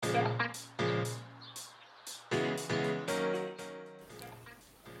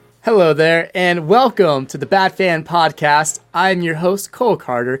Hello there, and welcome to the Bad Fan Podcast. I'm your host, Cole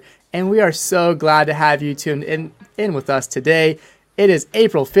Carter, and we are so glad to have you tuned in with us today. It is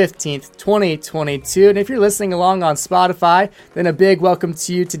April 15th, 2022, and if you're listening along on Spotify, then a big welcome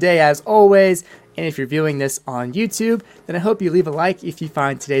to you today as always. And if you're viewing this on YouTube, then I hope you leave a like if you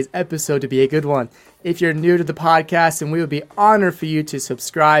find today's episode to be a good one. If you're new to the podcast, then we would be honored for you to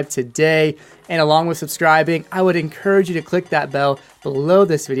subscribe today. And along with subscribing, I would encourage you to click that bell below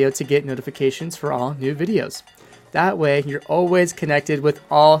this video to get notifications for all new videos. That way, you're always connected with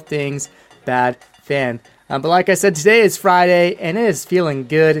all things Bad Fan. But like I said, today is Friday, and it is feeling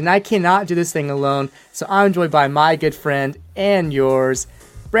good, and I cannot do this thing alone. So I'm joined by my good friend and yours,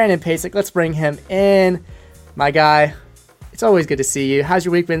 Brandon Pasek. Let's bring him in. My guy, it's always good to see you. How's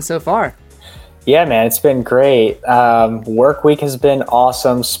your week been so far? Yeah, man, it's been great. Work week has been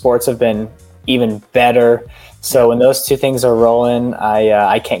awesome. Sports have been even better. So when those two things are rolling,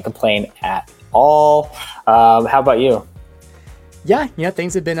 I can't complain at all. How about you? Yeah,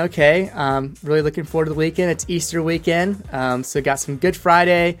 things have been okay. Really looking forward to the weekend. It's Easter weekend, so got some Good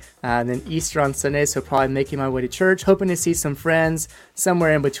Friday, and then Easter on Sunday, so probably making my way to church, hoping to see some friends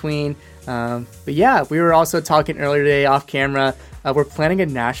somewhere in between. But yeah, we were also talking earlier today off camera. We're planning a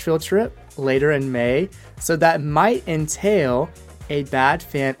Nashville trip later in May, so that might entail a Bad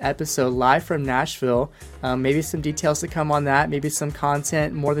Fan episode live from Nashville. Maybe some details to come on that, maybe some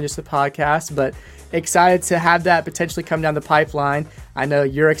content more than just a podcast, but excited to have that potentially come down the pipeline. I know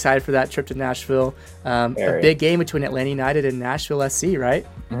you're excited for that trip to Nashville. A big game between Atlanta United and Nashville SC, right?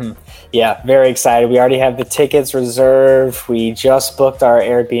 Mm-hmm. Yeah, very excited. We already have the tickets reserved. We just booked our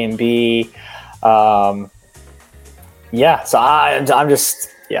Airbnb. So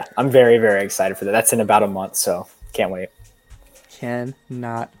I'm very, very excited for that. That's in about a month, so can't wait.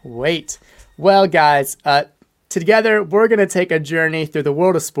 Cannot wait. Well, guys, together we're going to take a journey through the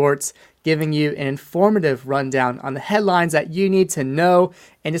world of sports, giving you an informative rundown on the headlines that you need to know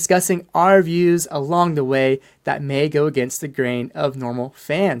and discussing our views along the way that may go against the grain of normal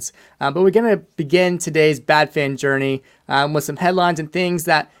fans. But we're going to begin today's Bad Fan journey with some headlines and things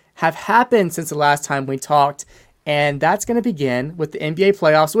that have happened since the last time we talked. And that's going to begin with the NBA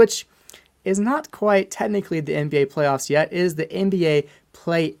playoffs, which is not quite technically the NBA playoffs yet. It is the NBA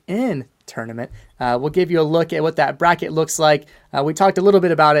play-in tournament. We'll give you a look at what that bracket looks like. We talked a little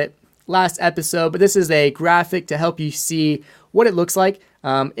bit about it last episode, but this is a graphic to help you see what it looks like.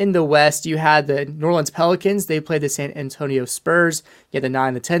 In the West, you had the New Orleans Pelicans. They played the San Antonio Spurs. You had the 9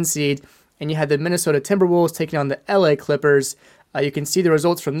 and the 10 seed. And you had the Minnesota Timberwolves taking on the LA Clippers. You can see the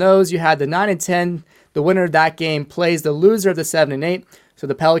results from those. You had the 9 and 10. The winner of that game plays the loser of the 7 and 8. So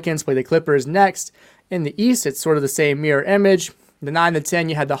the Pelicans play the Clippers next. In the East, it's sort of the same mirror image. The 9 and 10,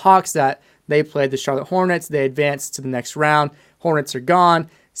 you had the Hawks that they played the Charlotte Hornets. They advanced to the next round. Hornets are gone.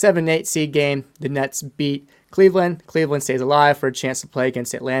 7 and 8 seed game. The Nets beat Cleveland. Cleveland stays alive for a chance to play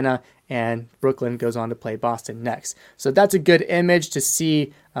against Atlanta. And Brooklyn goes on to play Boston next. So that's a good image to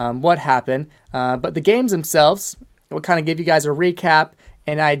see what happened. But the games themselves, we'll kind of give you guys a recap,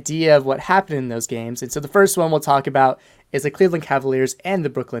 an idea of what happened in those games. And so the first one we'll talk about is the Cleveland Cavaliers and the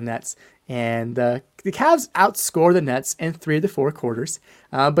Brooklyn Nets. And the Cavs outscore the Nets in 3 of the 4 quarters.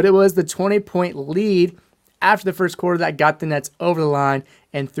 But it was the 20-point lead after the first quarter that got the Nets over the line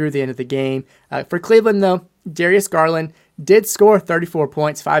and through the end of the game. For Cleveland, though, Darius Garland did score 34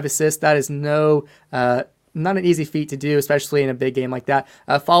 points, 5 assists. That is not an easy feat to do, especially in a big game like that.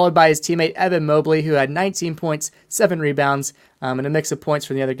 Followed by his teammate Evan Mobley, who had 19 points, 7 rebounds, and a mix of points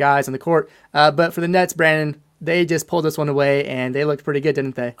from the other guys on the court. But for the Nets, Brandon, they just pulled this one away, and they looked pretty good,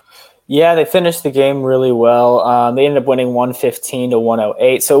 didn't they? Yeah, they finished the game really well. They ended up winning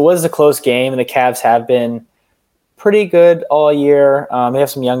 115-108. So it was a close game, and the Cavs have been pretty good all year. They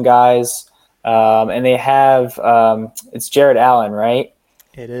have some young guys, and they have it's Jarrett Allen, right?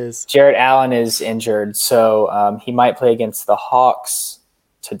 It is. Jarrett Allen is injured, so he might play against the Hawks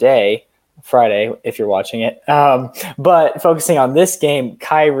today, Friday, if you're watching it. But focusing on this game,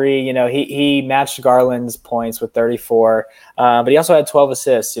 Kyrie, he matched Garland's points with 34, but he also had 12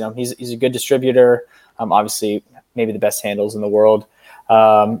 assists. He's a good distributor. Obviously, maybe the best handles in the world.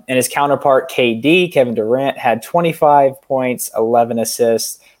 And his counterpart, KD, Kevin Durant, had 25 points, 11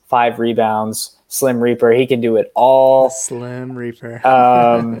 assists, 5 rebounds. Slim Reaper, he can do it all. Slim Reaper.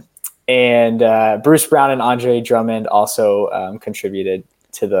 And Bruce Brown and Andre Drummond also contributed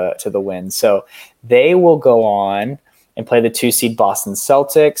to the win. So they will go on and play the 2 seed Boston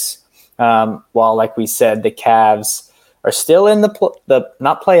Celtics. While, like we said, the Cavs are still in the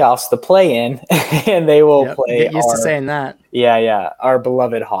not playoffs, the play-in, and they will play Get used to saying that. our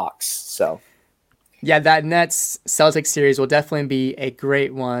beloved Hawks. So yeah, that Nets Celtics series will definitely be a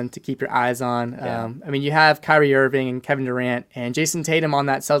great one to keep your eyes on. I mean, you have Kyrie Irving and Kevin Durant and Jason Tatum on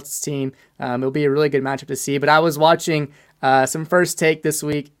that Celtics team. It'll be a really good matchup to see. But I was watching some First Take this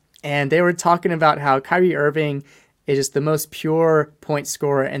week, and they were talking about how Kyrie Irving is just the most pure point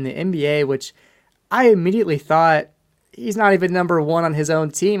scorer in the NBA, which I immediately thought he's not even number one on his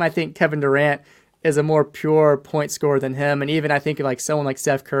own team. I think Kevin Durant is a more pure point scorer than him. And even I think like someone like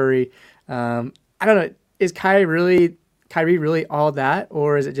Steph Curry. I don't know. Is Kyrie really all that,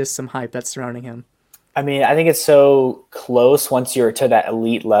 or is it just some hype that's surrounding him? I mean, I think it's so close once you're to that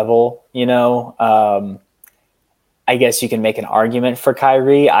elite level, I guess you can make an argument for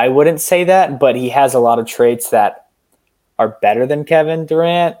Kyrie. I wouldn't say that, but he has a lot of traits that are better than Kevin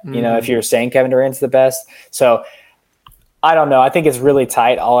Durant, if you're saying Kevin Durant's the best. So I don't know. I think it's really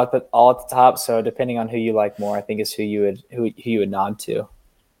tight all at the top. So depending on who you like more, I think is who you would nod to.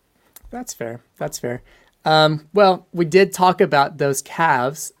 That's fair. Well, we did talk about those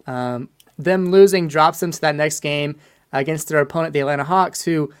Cavs. Them losing drops them to that next game against their opponent, the Atlanta Hawks,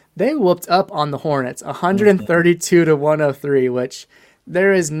 who they whooped up on the Hornets, 132-103, which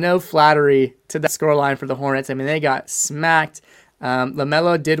there is no flattery to that scoreline for the Hornets. I mean, they got smacked.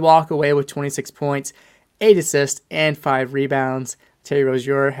 LaMelo did walk away with 26 points, 8 assists, and 5 rebounds. Terry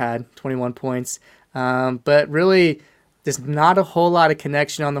Rozier had 21 points. But really, there's not a whole lot of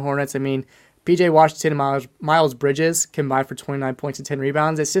connection on the Hornets. I mean, P.J. Washington and Miles Bridges combined for 29 points and 10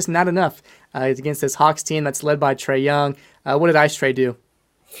 rebounds. It's just not enough against this Hawks team that's led by Trae Young. What did Ice Trae do?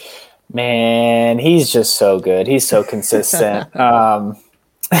 Man, he's just so good. He's so consistent. The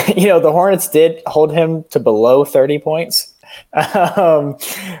Hornets did hold him to below 30 points. But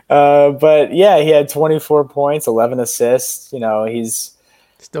yeah, he had 24 points, 11 assists. He's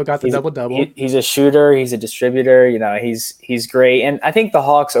still got the double-double. He's a shooter. He's a distributor. He's great. And I think the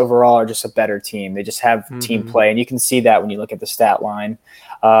Hawks overall are just a better team. They just have team play, and you can see that when you look at the stat line.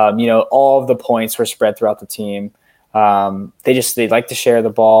 All of the points were spread throughout the team. They like to share the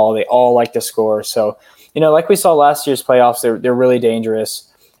ball. They all like to score. So, like we saw last year's playoffs, they're really dangerous.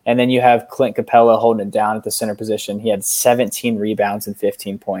 And then you have Clint Capella holding it down at the center position. He had 17 rebounds and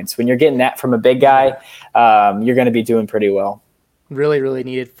 15 points. When you're getting that from a big guy, you're going to be doing pretty well. Really, really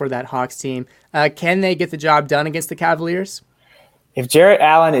needed for that Hawks team. Can they get the job done against the Cavaliers? If Jarrett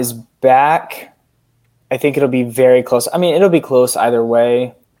Allen is back, I think it'll be very close. I mean, it'll be close either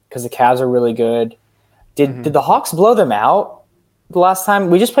way because the Cavs are really good. Did the Hawks blow them out the last time?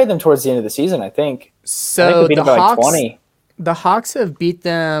 We just played them towards the end of the season, I think. So I think we beat them by like 20. The Hawks have beat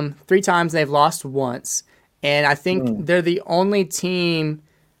them 3 times. They've lost once. And I think they're the only team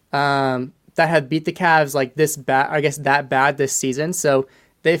that have beat the Cavs like this bad, I guess that bad this season. So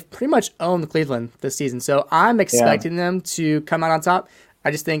they've pretty much owned Cleveland this season. So I'm expecting them to come out on top.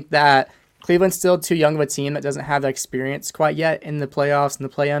 I just think that Cleveland's still too young of a team that doesn't have the experience quite yet in the playoffs and the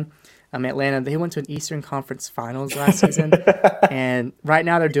play-in. Atlanta, they went to an Eastern Conference Finals last season. And right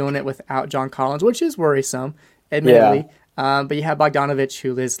now they're doing it without John Collins, which is worrisome, admittedly. But you have Bogdanovich,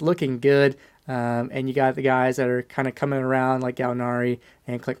 who is looking good. And you got the guys that are kind of coming around like Gallinari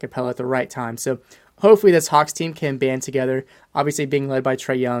and Clint Capella at the right time. So hopefully this Hawks team can band together. Obviously being led by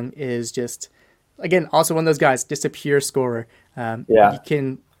Trae Young is just, again, also one of those guys, just a pure scorer. You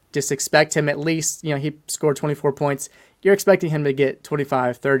can just expect him at least, he scored 24 points. You're expecting him to get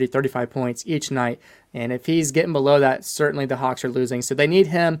 25, 30, 35 points each night. And if he's getting below that, certainly the Hawks are losing. So they need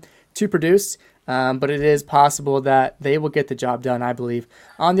him to produce. But it is possible that they will get the job done, I believe.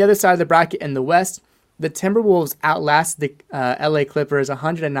 On the other side of the bracket in the West, the Timberwolves outlast the LA Clippers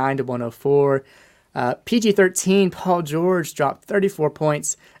 109-104. PG-13, Paul George dropped 34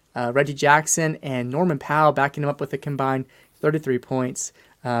 points. Reggie Jackson and Norman Powell backing him up with a combined 33 points.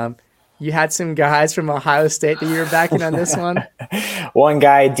 You had some guys from Ohio State that you were backing on this one. One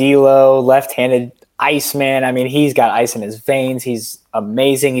guy, D'Lo, left-handed Iceman. I mean, he's got ice in his veins. He's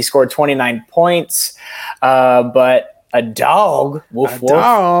amazing. He scored 29 points. But a dog, woof,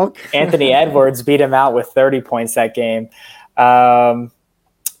 woof, Anthony Edwards beat him out with 30 points that game.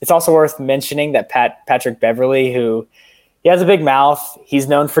 It's also worth mentioning that Patrick Beverley, who he has a big mouth. He's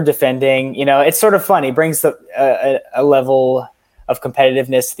known for defending. It's sort of fun. He brings a level of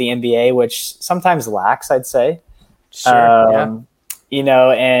competitiveness to the NBA, which sometimes lacks, I'd say. Sure,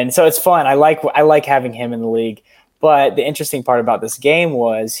 and so it's fun. I like having him in the league. But the interesting part about this game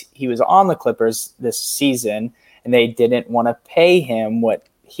was he was on the Clippers this season, and they didn't want to pay him what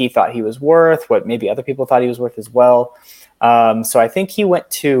he thought he was worth, what maybe other people thought he was worth as well. So I think he went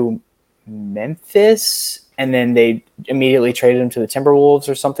to Memphis, and then they immediately traded him to the Timberwolves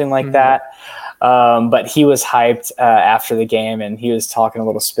or something like that. But he was hyped after the game, and he was talking a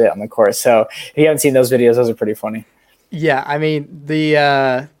little spit on the court. So if you haven't seen those videos, those are pretty funny. Yeah, I mean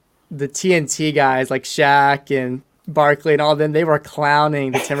the TNT guys like Shaq and Barkley and all of them, they were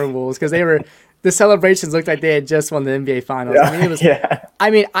clowning the Timberwolves because the celebrations looked like they had just won the NBA Finals. I mean, it was. Yeah. I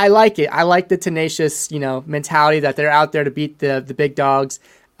mean, I like it. I like the tenacious, mentality that they're out there to beat the big dogs.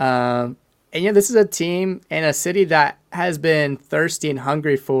 And this is a team and a city that has been thirsty and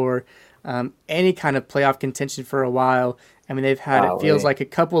hungry for any kind of playoff contention for a while. I mean, they've had it feels like a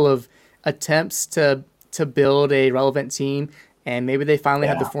couple of attempts to build a relevant team, and maybe they finally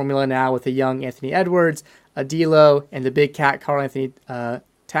have the formula now with a young Anthony Edwards, a D'Lo, and the big cat Karl Anthony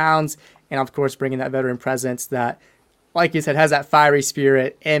Towns, and of course bringing that veteran presence that, like you said, has that fiery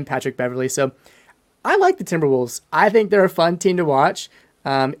spirit, and Patrick Beverley. So I like the Timberwolves. I think they're a fun team to watch.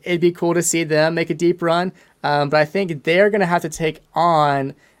 It'd be cool to see them make a deep run, but I think they're going to have to take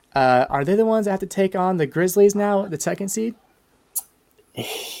on. Are they the ones that have to take on the Grizzlies now, the second seed?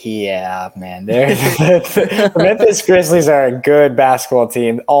 Yeah, man. The Memphis Grizzlies are a good basketball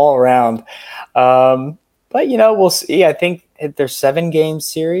team all around. But, we'll see. I think they're 7-game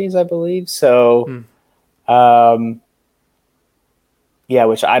series, I believe. So,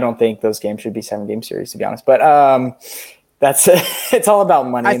 which I don't think those games should be 7-game series, to be honest. But that's it's all about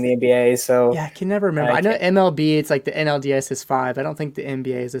money in the NBA. So I can never remember. I know MLB, it's like the NLDS is 5. I don't think the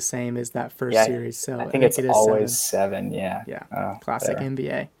NBA is the same as that first series. So I think it's always 7. Yeah. Yeah. Classic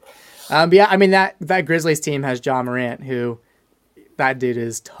NBA. But yeah, I mean that Grizzlies team has Ja Morant, who that dude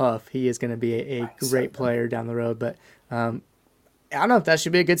is tough. He is going to be a great player down the road. But I don't know if that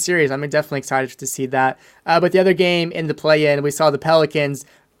should be a good series. I'm definitely excited to see that. But the other game in the play-in, we saw the Pelicans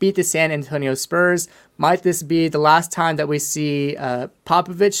beat the San Antonio Spurs. Might this be the last time that we see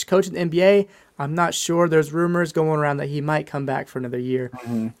Popovich coach in the NBA? I'm not sure. There's rumors going around that he might come back for another year.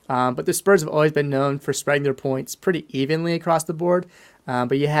 But the Spurs have always been known for spreading their points pretty evenly across the board.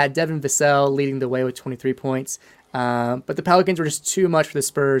 But you had Devin Vassell leading the way with 23 points. But the Pelicans were just too much for the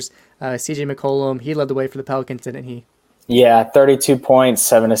Spurs. CJ McCollum, he led the way for the Pelicans, didn't he? Yeah, 32 points,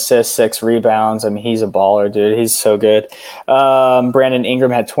 7 assists, 6 rebounds. I mean, he's a baller, dude. He's so good. Brandon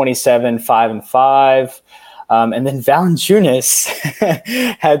Ingram had 27, 5 and 5. And then Valanciunas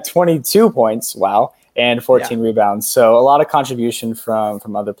had 22 points, and 14 rebounds. So a lot of contribution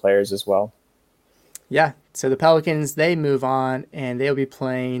from other players as well. Yeah, so the Pelicans, they move on, and they'll be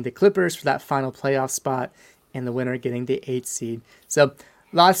playing the Clippers for that final playoff spot, and the winner getting the 8th seed. So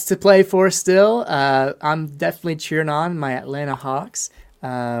lots to play for still. I'm definitely cheering on my Atlanta Hawks.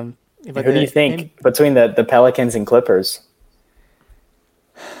 Who do you think between the Pelicans and Clippers?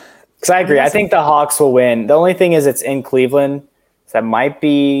 Because I agree. I think the Hawks will win. The only thing is it's in Cleveland. So that might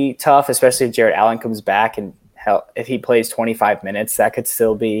be tough, especially if Jared Allen comes back and if he plays 25 minutes. That could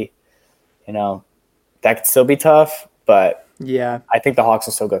still be, tough. But yeah, I think the Hawks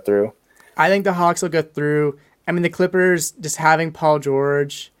will still go through. I think the Hawks will go through. I mean, the Clippers, just having Paul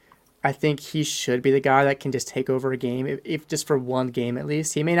George, I think he should be the guy that can just take over a game, if just for one game at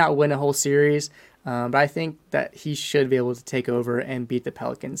least. He may not win a whole series, but I think that he should be able to take over and beat the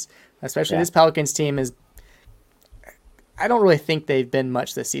Pelicans. Especially this Pelicans team is, I don't really think they've been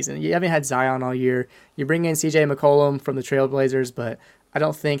much this season. You haven't had Zion all year. You bring in CJ McCollum from the Trailblazers, but I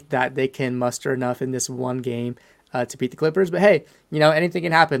don't think that they can muster enough in this one game to beat the Clippers. But hey, anything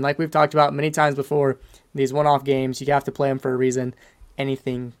can happen. Like we've talked about many times before, these one-off games, you have to play them for a reason.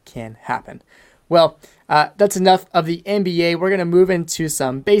 Anything can happen. Well, that's enough of the NBA. We're going to move into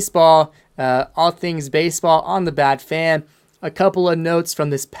some baseball, all things baseball on the Bad Fan. A couple of notes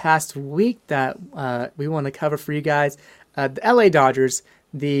from this past week that we want to cover for you guys. The LA Dodgers,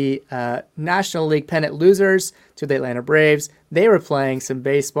 the National League pennant losers to the Atlanta Braves, they were playing some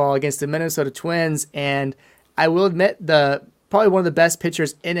baseball against the Minnesota Twins, and I will admit probably one of the best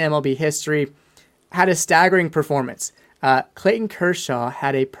pitchers in MLB history had a staggering performance. Clayton Kershaw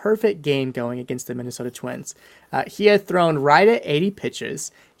had a perfect game going against the Minnesota Twins. He had thrown right at 80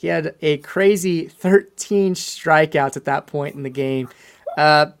 pitches. He had a crazy 13 strikeouts at that point in the game.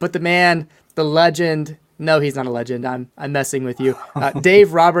 But the man, the legend, no, he's not a legend. I'm messing with you.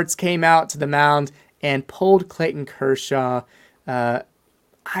 Dave Roberts came out to the mound and pulled Clayton Kershaw. I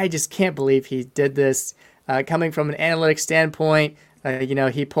just can't believe he did this. Coming from an analytics standpoint,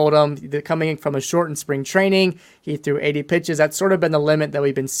 he pulled him coming from a shortened spring training. He threw 80 pitches. That's sort of been the limit that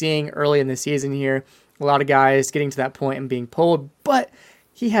we've been seeing early in the season here. A lot of guys getting to that point and being pulled, but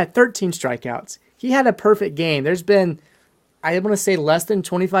he had 13 strikeouts. He had a perfect game. There's been I want to say less than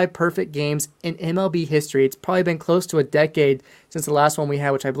 25 perfect games in MLB history. It's probably been close to a decade since the last one we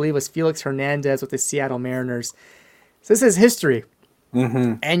had, which I believe was Felix Hernandez with the Seattle Mariners. So this is history.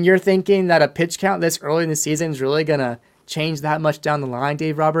 Mm-hmm. And you're thinking that a pitch count this early in the season is really going to change that much down the line,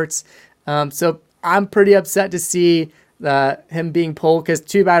 Dave Roberts. So I'm pretty upset to see him being pulled because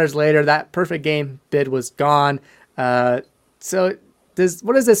 2 batters later, that perfect game bid was gone. So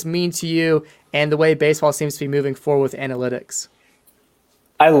what does this mean to you and the way baseball seems to be moving forward with analytics?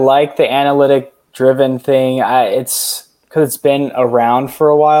 I like the analytic driven thing. It's because it's been around for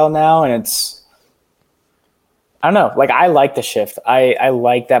a while now, and I don't know. Like, I like the shift. I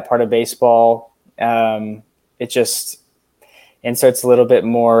like that part of baseball. It just inserts a little bit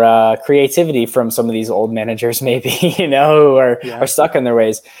more creativity from some of these old managers, maybe, who are stuck in their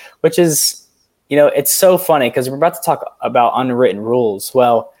ways, which is, it's so funny because we're about to talk about unwritten rules.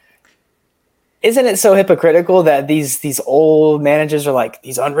 Well, isn't it so hypocritical that these old managers are like,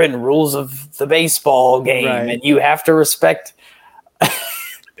 these unwritten rules of the baseball game, and you have to respect.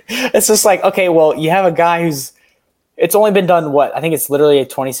 It's just like, okay, well, you have a guy it's only been done, I think it's literally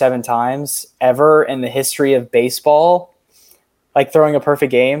 27 times ever in the history of baseball, like throwing a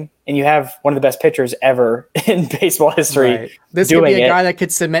perfect game, and you have one of the best pitchers ever in baseball history. Right. This could be a guy that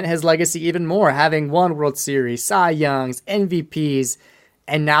could cement his legacy even more, having won World Series, Cy Youngs, MVPs,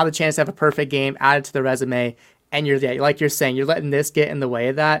 and now the chance to have a perfect game added to the resume. And like you're saying, you're letting this get in the way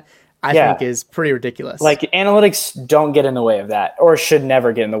of that. I think is pretty ridiculous. Like, analytics don't get in the way of that, or should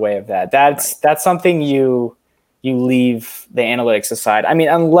never get in the way of that. That's something you leave the analytics aside. I mean,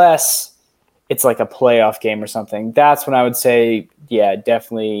 unless it's like a playoff game or something, that's when I would say, yeah,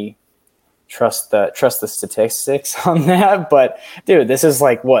 definitely trust the statistics on that. But dude, this is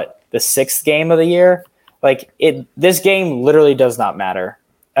like the 6th game of the year. Like, this game literally does not matter.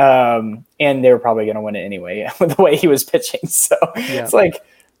 And they were probably going to win it anyway with the way he was pitching. So It's like,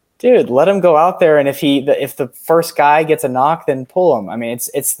 dude, let him go out there. And if the first guy gets a knock, then pull him. I mean,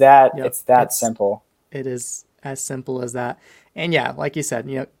 it's that simple. It is as simple as that. And yeah, like you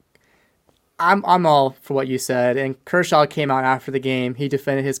said, I'm all for what you said. And Kershaw came out after the game. He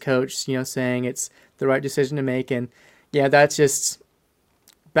defended his coach, saying it's the right decision to make. And yeah, that's just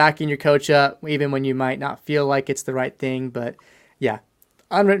backing your coach up, even when you might not feel like it's the right thing. But yeah,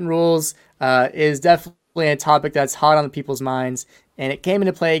 unwritten rules is definitely a topic that's hot on the people's minds. And it came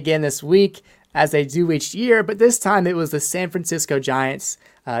into play again this week, as they do each year. But this time it was the San Francisco Giants.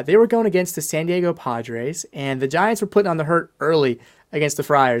 They were going against the San Diego Padres, and the Giants were putting on the hurt early against the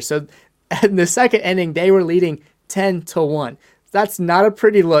Friars. So in the second inning, they were leading 10-1. That's not a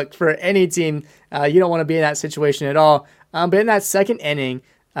pretty look for any team. You don't want to be in that situation at all. But in that second inning,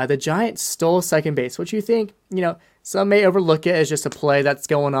 the Giants stole second base, which you think, some may overlook it as just a play that's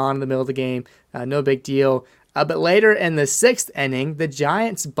going on in the middle of the game. No big deal. But later in the 6th inning, the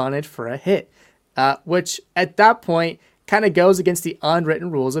Giants bunted for a hit, which at that point kind of goes against the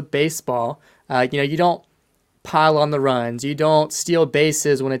unwritten rules of baseball. You don't pile on the runs. You don't steal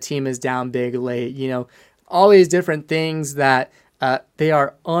bases when a team is down big late. All these different things that they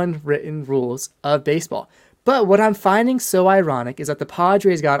are unwritten rules of baseball. But what I'm finding so ironic is that the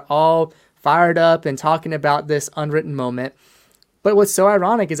Padres got all fired up and talking about this unwritten moment. But what's so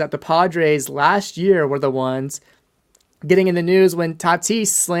ironic is that the Padres last year were the ones getting in the news when Tatis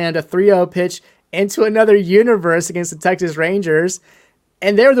slammed a 3-0 pitch into another universe against the Texas Rangers,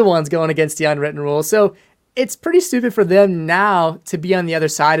 and they're the ones going against the unwritten rules. So it's pretty stupid for them now to be on the other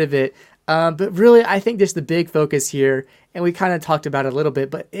side of it. But really, I think just the big focus here, and we kind of talked about it a little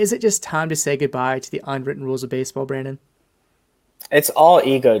bit, but is it just time to say goodbye to the unwritten rules of baseball, Brandon? It's all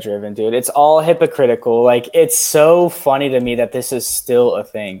ego-driven, dude. It's all hypocritical. Like, it's so funny to me that this is still a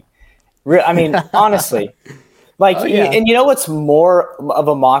thing. I mean, honestly. Like, and you know what's more of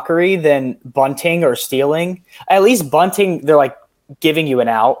a mockery than bunting or stealing? At least bunting, they're like giving you an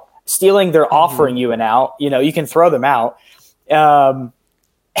out. Stealing, they're offering you an out. You can throw them out.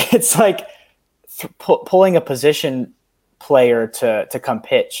 It's like pulling a position player to come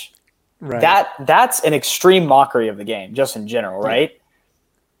pitch. Right. That's an extreme mockery of the game, just in general, right?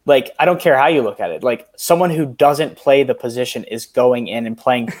 Like, I don't care how you look at it. Like, someone who doesn't play the position is going in and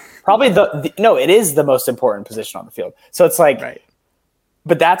playing probably it is the most important position on the field. So it's like,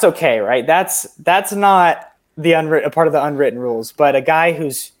 but that's okay, right? That's not a part of the unwritten rules. But a guy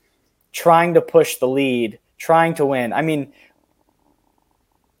who's trying to push the lead, trying to win. I mean,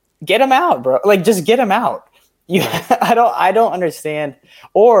 get him out, bro. Like, just get him out. I don't understand.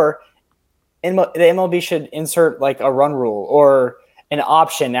 Or the MLB should insert like a run rule or an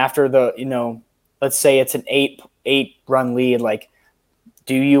option after let's say it's an eight run lead. Like,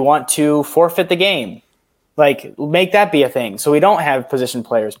 do you want to forfeit the game? Like, make that be a thing. So we don't have position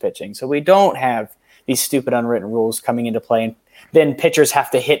players pitching. So we don't have these stupid unwritten rules coming into play. And then pitchers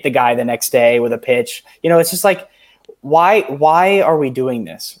have to hit the guy the next day with a pitch. It's just like, why are we doing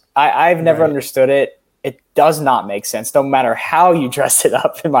this? I've never understood it. It does not make sense, no matter how you dress it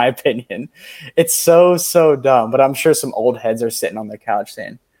up, in my opinion. It's so, so dumb. But I'm sure some old heads are sitting on the couch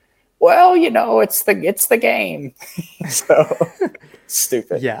saying, well, it's the game. So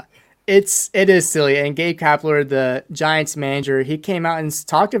stupid. Yeah. It is silly. And Gabe Kapler, the Giants manager, he came out and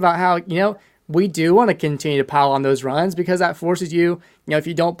talked about how, we do want to continue to pile on those runs because that forces you, if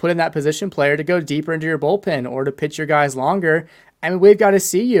you don't put in that position player, to go deeper into your bullpen or to pitch your guys longer. I mean, we've got to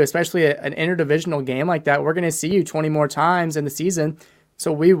see you, especially an interdivisional game like that. We're going to see you 20 more times in the season.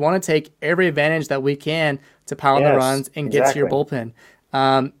 So we want to take every advantage that we can to pile on the runs and get to your bullpen.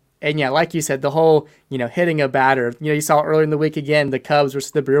 And yeah, like you said, the whole, hitting a batter, you saw earlier in the week again, the Cubs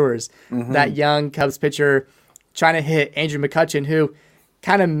versus the Brewers, that young Cubs pitcher trying to hit Andrew McCutchen, who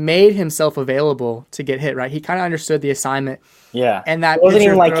kind of made himself available to get hit, right? He kind of understood the assignment. Yeah. And that it wasn't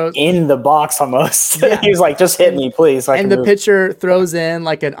even in the box almost. Yeah. He was like, just hit me, please. And the pitcher throws in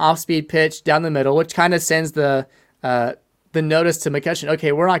like an off-speed pitch down the middle, which kind of sends the notice to McCutchen,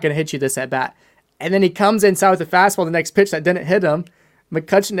 okay, we're not going to hit you this at bat. And then he comes inside with a fastball, the next pitch that didn't hit him.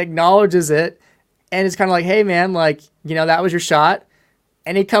 McCutchen acknowledges it and it's kind of like, hey, man, that was your shot.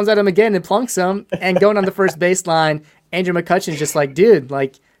 And he comes at him again and plunks him. And going on the first baseline, Andrew McCutchen's just like, dude,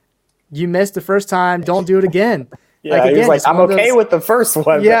 you missed the first time. Don't do it again. Yeah, he was like, I'm okay with the first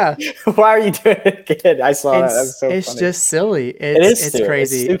one. Yeah. Why are you doing it again? I saw that. That was so funny. It's just silly. It's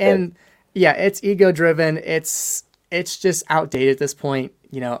crazy. It's and yeah, it's ego driven. It's just outdated at this point.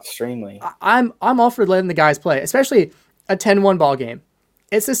 Extremely. I'm all for letting the guys play, especially a 10-1 ball game.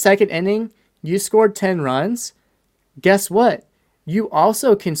 It's the second inning. You scored 10 runs. Guess what? You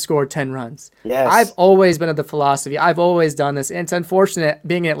also can score 10 runs. Yes. I've always been of the philosophy. I've always done this. And it's unfortunate,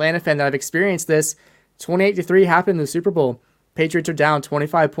 being an Atlanta fan, that I've experienced this. 28-3 happened in the Super Bowl. Patriots are down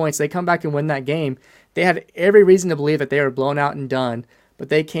 25 points. They come back and win that game. They had every reason to believe that they were blown out and done, but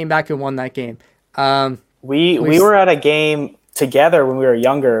they came back and won that game. We were at a game together when we were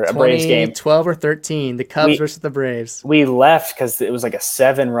younger, a Braves game. 12 or 13, the Cubs versus the Braves. We left because it was like a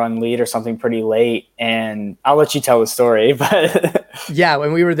 7-run lead or something pretty late, and I'll let you tell the story. But yeah,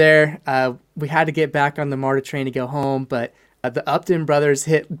 when we were there, we had to get back on the MARTA train to go home, but the Upton brothers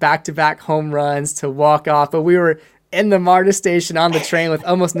hit back-to-back home runs to walk off, but we were in the MARTA station on the train with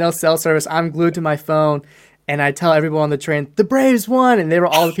almost no cell service. I'm glued to my phone, and I tell everyone on the train, the Braves won, and they were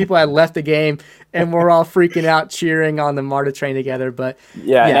all the people that left the game, and we're all freaking out, cheering on the MARTA train together. But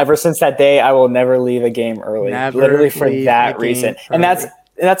yeah, and ever since that day, I will never leave a game early, literally for that reason. And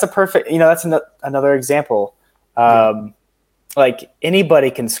that's a perfect, that's another example. Like anybody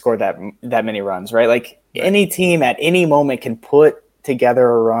can score that many runs, right? Like any team at any moment can put together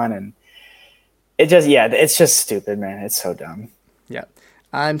a run, and it's just stupid, man. It's so dumb. Yeah.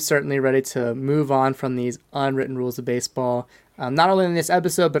 I'm certainly ready to move on from these unwritten rules of baseball, not only in this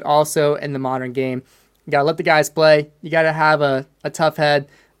episode, but also in the modern game. You got to let the guys play. You got to have a tough head.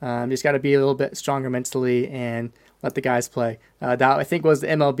 You just got to be a little bit stronger mentally and let the guys play. That, I think, was the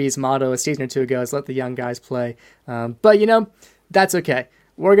MLB's motto a season or two ago, is let the young guys play. But, that's okay.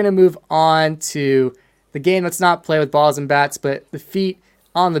 We're going to move on to the game that's not play with balls and bats, but the feet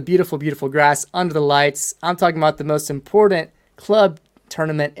on the beautiful, beautiful grass under the lights. I'm talking about the most important club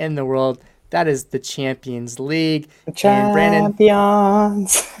tournament in the world. That is the Champions League. Champions.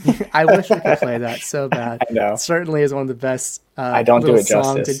 I wish we could play that so bad. I know. It certainly is one of the best I don't do it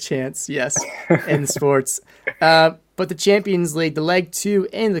songs justice. and chants, yes, in sports. But the Champions League, the leg 2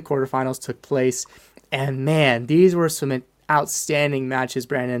 in the quarterfinals took place. And man, these were some outstanding matches,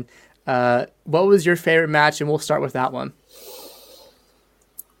 Brandon. What was your favorite match? And we'll start with that one.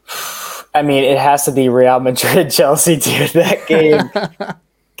 I mean, it has to be Real Madrid-Chelsea, dude. That game,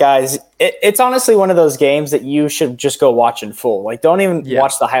 guys, it's honestly one of those games that you should just go watch in full. Like, don't even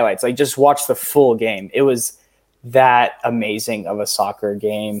watch the highlights. Like, just watch the full game. It was that amazing of a soccer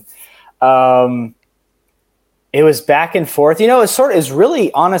game. It was back and forth. It's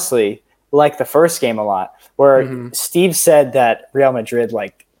really, honestly, like the first game a lot, where Steve said that Real Madrid,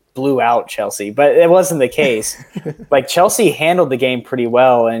 blew out Chelsea, but it wasn't the case. Chelsea handled the game pretty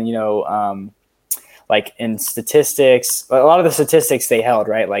well, and in statistics, a lot of the statistics they held,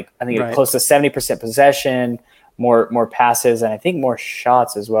 right? I think close to 70% possession, more passes, and I think more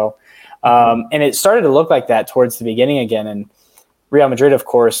shots as well. And it started to look like that towards the beginning again. And Real Madrid, of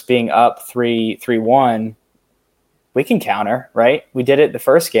course, being up 3-1, we can counter, right? We did it the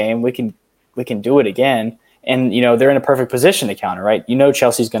first game. We can do it again. And, they're in a perfect position to counter, right?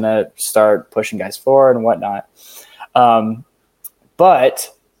 Chelsea's going to start pushing guys forward and whatnot. But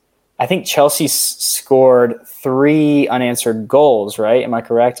I think Chelsea scored 3 unanswered goals, right? Am I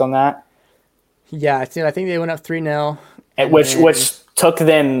correct on that? Yeah, I think they went up 3-0. Which took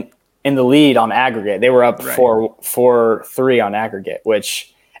them in the lead on aggregate. They were up Right. 4-3 on aggregate,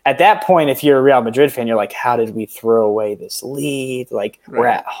 which at that point, if you're a Real Madrid fan, you're like, how did we throw away this lead? Like, we're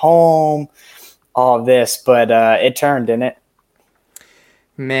at home, all of this. But it turned, didn't it?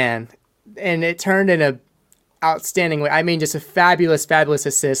 Man, and it turned in a outstanding way. I mean, just a fabulous, fabulous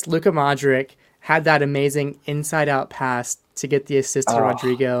assist. Luka Modric had that amazing inside-out pass to get the assist to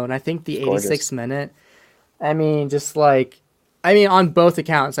Rodrigo, and I think the 86th minute. I mean, on both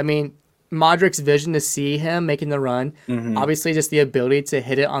accounts. I mean, Modric's vision to see him making the run, obviously just the ability to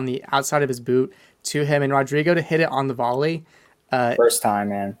hit it on the outside of his boot to him, and Rodrigo to hit it on the volley. First time,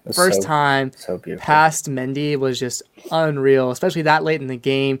 man. First time so beautiful. Past Mendy was just unreal, especially that late in the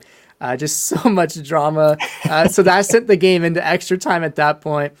game. Just so much drama. So that sent the game into extra time at that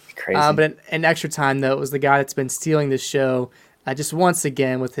point. Crazy. But in extra time, though, it was the guy that's been stealing the show just once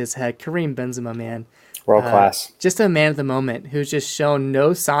again with his head. Karim Benzema, man. World class. Just a man of the moment who's just shown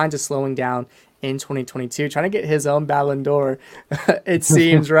no signs of slowing down in 2022, trying to get his own Ballon d'Or, it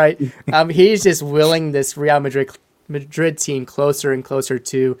seems, right? He's just willing this Real Madrid team closer and closer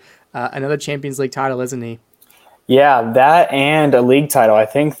to another Champions League title, isn't he? Yeah, that and a league title. I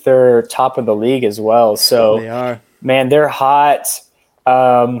think they're top of the league as well. So They are. Man, they're hot.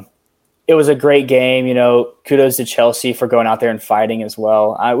 It was a great game. Kudos to Chelsea for going out there and fighting as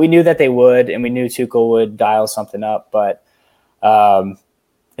well. We knew that they would, and we knew Tuchel would dial something up. But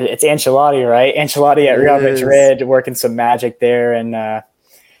it's Ancelotti, right? Ancelotti at Real Madrid working some magic there and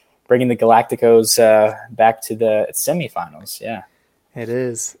bringing the Galacticos back to the semifinals. Yeah, it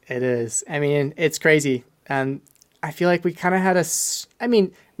is. It is. I mean, it's crazy. I feel like we kind of had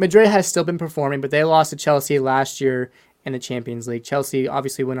Madrid has still been performing, but they lost to Chelsea last year in the Champions League. Chelsea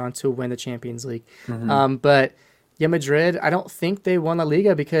obviously went on to win the Champions League. But yeah, Madrid, I don't think they won La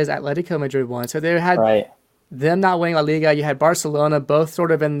Liga because Atletico Madrid won. So they had them not winning La Liga. You had Barcelona, both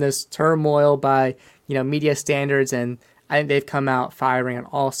sort of in this turmoil by, media standards, and I think they've come out firing on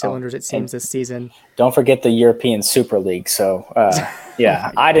all cylinders, it seems, this season. Don't forget the European Super League. So,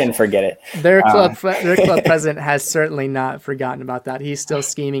 yeah, I didn't forget it. Their club president has certainly not forgotten about that. He's still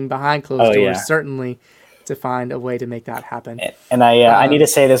scheming behind closed doors, certainly, to find a way to make that happen. And I need to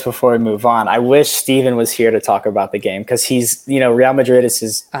say this before we move on. I wish Steven was here to talk about the game because he's, Real Madrid is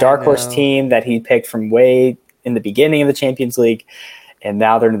his dark horse team that he picked from way in the beginning of the Champions League. And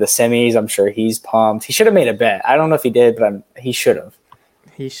now they're in the semis. I'm sure he's pumped. He should have made a bet. I don't know if he did, but he should have.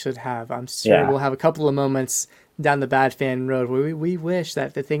 He should have. I'm sure we'll have a couple of moments down the bad fan road where we wish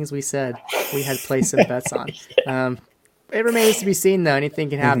that the things we said we had placed some bets on. It remains to be seen, though. Anything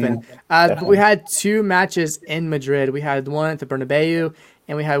can happen. But we had 2 matches in Madrid. We had one at the Bernabeu,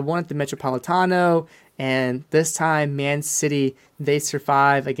 and we had one at the Metropolitano. And this time, Man City, they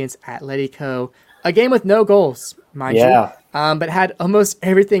survive against Atletico. A game with no goals, mind you. But had almost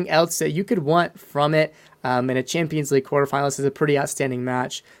everything else that you could want from it. In a Champions League quarterfinal, this is a pretty outstanding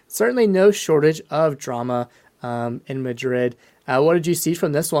match. Certainly no shortage of drama in Madrid. What did you see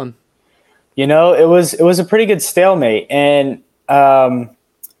from this one? It was a pretty good stalemate. And Atletico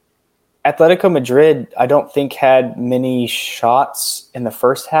Madrid, I don't think had many shots in the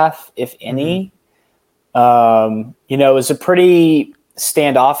first half, if any. It was a pretty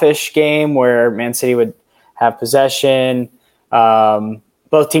standoffish game where Man City would have possession.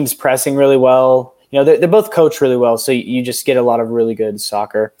 Both teams pressing really well. They're both coached really well, so you just get a lot of really good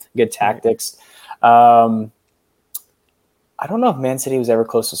soccer, good tactics. I don't know if Man City was ever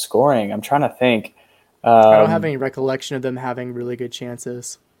close to scoring. I'm trying to think. I don't have any recollection of them having really good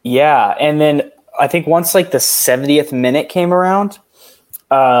chances. Yeah, and then I think once the 70th minute came around,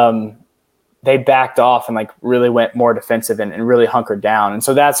 they backed off and really went more defensive and really hunkered down. And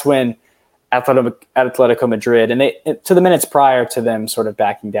so that's when Atletico Madrid, and to the minutes prior to them sort of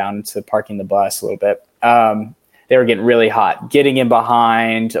backing down into parking the bus a little bit, they were getting really hot, getting in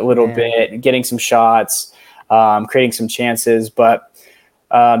behind a little bit, getting some shots, creating some chances, but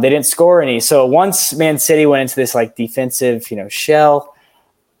they didn't score any. So once Man City went into this defensive, shell,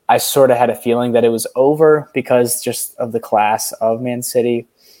 I sort of had a feeling that it was over because just of the class of Man City.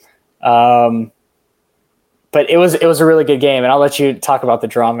 But it was a really good game, and I'll let you talk about the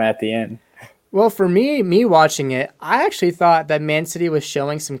drama at the end. Well, for me watching it, I actually thought that Man City was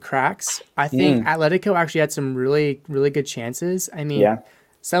showing some cracks. I think Atletico actually had some really, really good chances. I mean,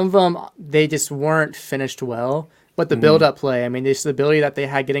 some of them, they just weren't finished well. but the build-up play. I mean, the ability that they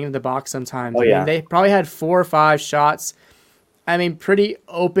had getting into the box sometimes. Oh, I yeah. mean, they probably had 4 or 5 shots. I mean, pretty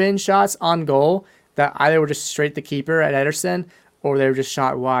open shots on goal that either were just straight the keeper at Ederson or they were just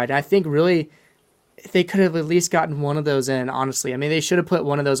shot wide. And I think really they could have at least gotten one of those in, honestly. I mean, they should have put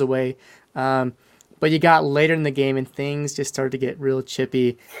one of those away. But you got later in the game and things just started to get real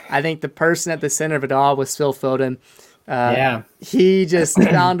chippy. I think the person at the center of it all was Phil Foden. He just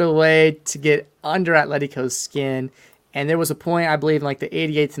found a way to get under Atletico's skin. And there was a point, I believe, in like the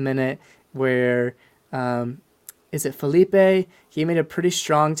 88th minute where, is it Felipe? He made a pretty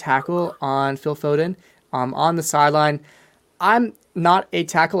strong tackle on Phil Foden on the sideline. I'm not a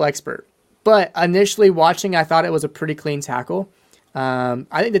tackle expert, but initially watching, I thought it was a pretty clean tackle. I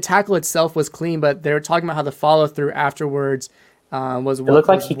think the tackle itself was clean, but they were talking about how the follow-through afterwards was what it looked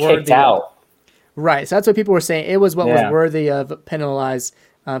like he kicked out. Right, so that's what people were saying. It was what was worthy of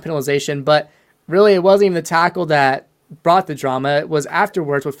penalization, but really it wasn't even the tackle that brought the drama. It was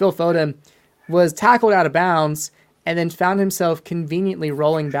afterwards where Phil Foden was tackled out of bounds and then found himself conveniently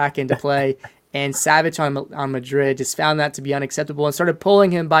rolling back into play, and Savage on Madrid just found that to be unacceptable and started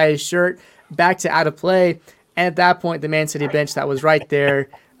pulling him by his shirt back to out of play. And at that point, the Man City bench that was right there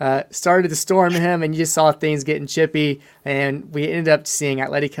started to storm him, and you just saw things getting chippy. And we ended up seeing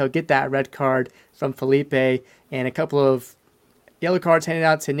Atletico get that red card from Felipe and a couple of yellow cards handed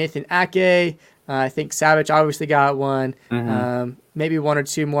out to Nathan Ake. I think Savage obviously got one. Maybe 1 or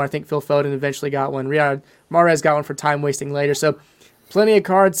 2 more. I think Phil Foden eventually got one. Riyad Mahrez got one for time wasting later. So plenty of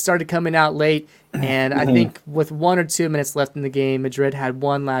cards started coming out late. And I think with 1 or 2 minutes left in the game, Madrid had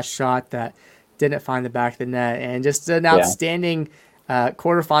one last shot that didn't find the back of the net. And just an outstanding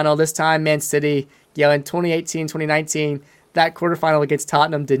quarterfinal. This time, Man City, in 2018, 2019, that quarterfinal against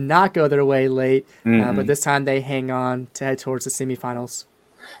Tottenham did not go their way late. But this time they hang on to head towards the semifinals.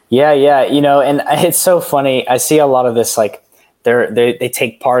 Yeah. And it's so funny. I see a lot of this, like, they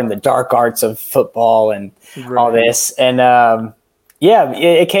take part in the dark arts of football and all this. And,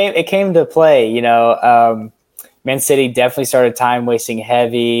 it came to play, Man City definitely started time wasting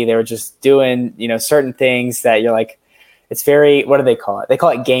heavy. They were just doing, certain things that you're like, it's very, what do they call it? They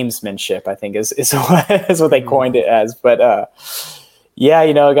call it gamesmanship, I think is what they coined it as. But,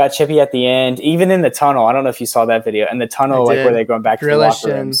 it got chippy at the end, even in the tunnel. I don't know if you saw that video. In the tunnel, like where they're going back Grealish to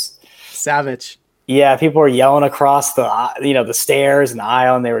the locker rooms. Savage. Yeah, people were yelling across the stairs and the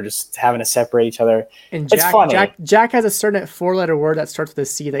aisle, and they were just having to separate each other. And it's funny. Jack has a certain 4-letter word that starts with a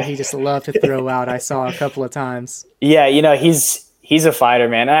C that he just loved to throw out. I saw a couple of times. Yeah, he's a fighter,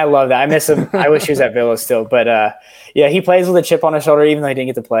 man. And I love that. I miss him. I wish he was at Villa still. But, he plays with a chip on his shoulder, even though he didn't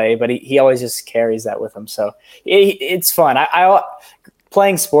get to play. But he always just carries that with him. So it's fun. I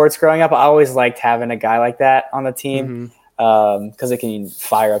playing sports growing up, I always liked having a guy like that on the team because it can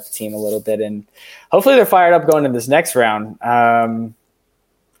fire up the team a little bit. And hopefully they're fired up going to this next round.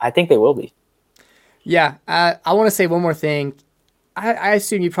 I think they will be. Yeah. I want to say one more thing. I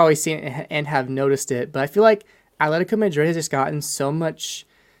assume you've probably seen it and have noticed it, but I feel like Atletico Madrid has just gotten so much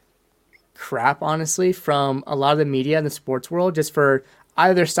crap, honestly, from a lot of the media in the sports world, just for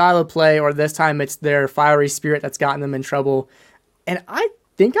either their style of play or this time it's their fiery spirit that's gotten them in trouble. And I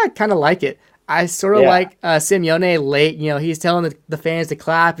think I kind of like it. I sort of like Simeone late. He's telling the fans to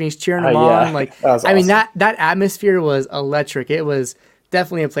clap and he's cheering them on. Like, awesome. I mean, that atmosphere was electric. It was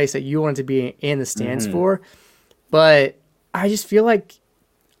definitely a place that you wanted to be in the stands for. But I just feel like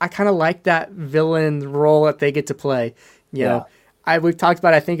I kind of like that villain role that they get to play. We've talked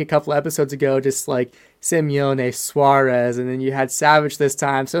about, I think, a couple episodes ago, just like Simeone, Suarez, and then you had Savage this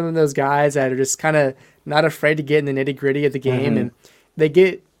time. Some of those guys that are just kind of not afraid to get in the nitty gritty of the game, and they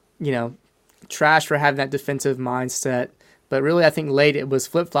get, trash for having that defensive mindset. But really, I think late it was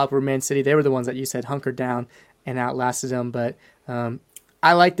flip-flop where Man City, they were the ones that you said hunkered down and outlasted them. But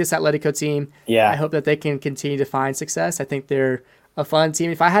I like this Atletico team. Yeah. I hope that they can continue to find success. I think they're a fun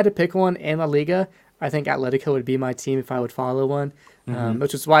team. If I had to pick one in La Liga, I think Atletico would be my team if I would follow one,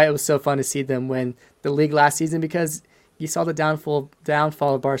 which is why it was so fun to see them win the league last season, because you saw the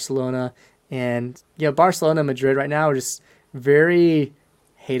downfall of Barcelona. And, Barcelona and Madrid right now are just very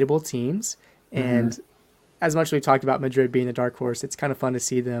hateable teams. And as much as we talked about Madrid being the dark horse, it's kind of fun to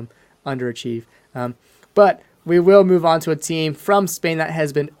see them underachieve. But we will move on to a team from Spain that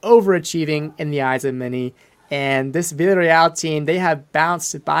has been overachieving in the eyes of many. And this Villarreal team, they have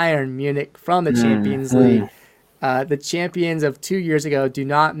bounced Bayern Munich from the Champions League. The champions of 2 years ago do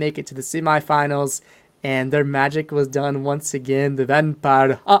not make it to the semifinals, and their magic was done once again. The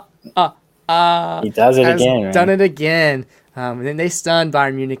Vampire he does it again. Done it again. And then they stunned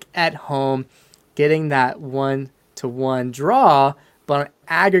Bayern Munich at home, getting that 1-1 draw, but on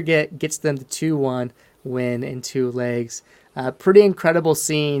aggregate gets them to 2-1 win in 2 legs. Pretty incredible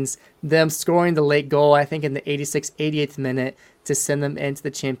scenes. Them scoring the late goal, I think in the 86th, 88th minute to send them into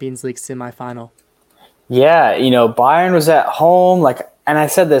the Champions League semifinal. Yeah, Bayern was at home, and I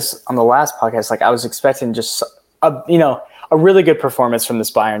said this on the last podcast, I was expecting just a really good performance from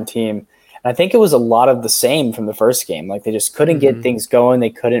this Bayern team. And I think it was a lot of the same from the first game. They just couldn't get things going. They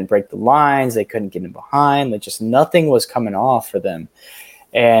couldn't break the lines. They couldn't get in behind. Just nothing was coming off for them.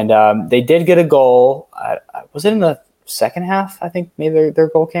 And they did get a goal. Was it in the second half? I think maybe their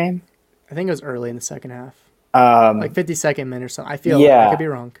goal came. I think it was early in the second half. 52nd minute or something. I feel like I could be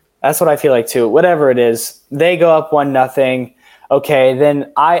wrong. That's what I feel like too. Whatever it is, they go up 1-0. Okay,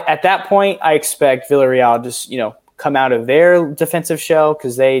 then at that point I expect Villarreal just come out of their defensive shell,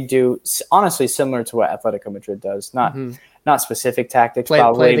 because they do honestly similar to what Atletico Madrid does. Not specific tactics.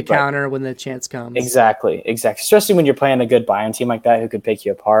 Play the counter when the chance comes. Exactly. Especially when you're playing a good Bayern team like that who could pick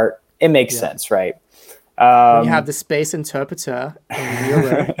you apart. It makes sense, right? When you have the space interpreter in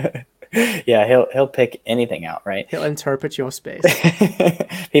Euro. Yeah, he'll pick anything out, right? He'll interpret your space.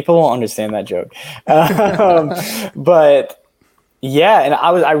 People won't understand that joke. But yeah, and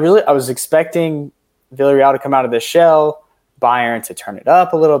I was expecting Villarreal to come out of the shell, Bayern to turn it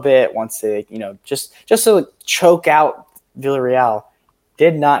up a little bit once they, just to choke out Villarreal.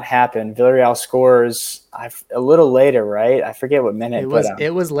 Did not happen. Villarreal scores a little later, right? I forget what minute. It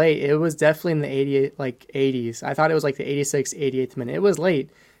was late. It was definitely in the 80s. I thought it was the 86th, 88th minute. It was late.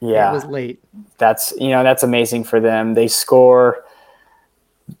 Yeah, it was late. That's amazing for them. They score,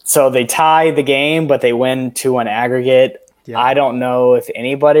 so they tie the game, but they win 2-1 aggregate. Yeah. I don't know if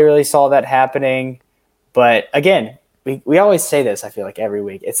anybody really saw that happening, but again, we always say this. I feel like every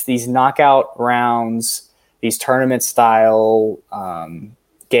week it's these knockout rounds, these tournament style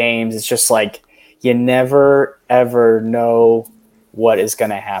games. It's just you never ever know what is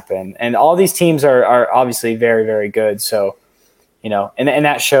going to happen, and all these teams are obviously very, very good. So. And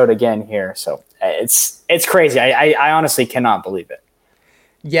that showed again here. So it's crazy. I honestly cannot believe it.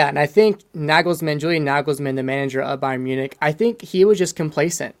 Yeah, and I think Julian Nagelsmann, the manager of Bayern Munich, I think he was just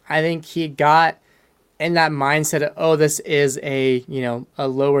complacent. I think he got in that mindset of, this is a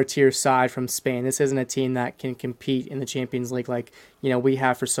lower tier side from Spain. This isn't a team that can compete in the Champions League like we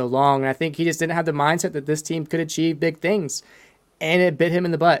have for so long. And I think he just didn't have the mindset that this team could achieve big things, and it bit him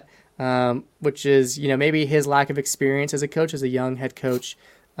in the butt. Which is, maybe his lack of experience as a coach, as a young head coach,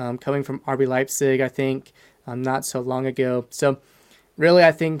 coming from RB Leipzig, I think, not so long ago. So really,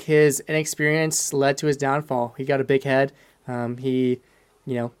 I think his inexperience led to his downfall. He got a big head. He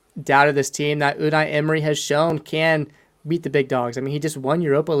doubted this team that Unai Emery has shown can beat the big dogs. I mean, he just won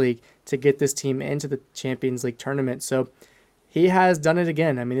Europa League to get this team into the Champions League tournament. So he has done it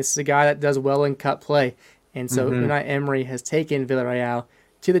again. I mean, this is a guy that does well in cup play. And so Unai Emery has taken Villarreal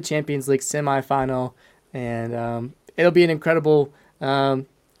to the Champions League semifinal, and it'll be an incredible time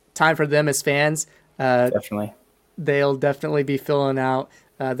for them as fans. Definitely. They'll definitely be filling out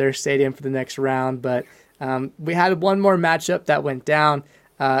their stadium for the next round, but we had one more matchup that went down.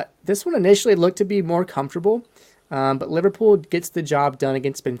 This one initially looked to be more comfortable, but Liverpool gets the job done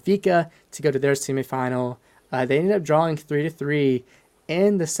against Benfica to go to their semifinal. They ended up drawing 3-3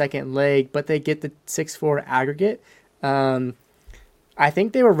 in the second leg, but they get the 6-4 aggregate. I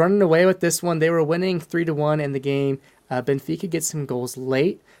think they were running away with this one. They were winning 3-1 in the game. Benfica gets some goals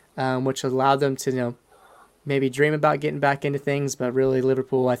late, which allowed them to, maybe dream about getting back into things. But really,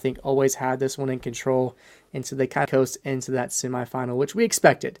 Liverpool, I think, always had this one in control. And so they kind of coast into that semifinal, which we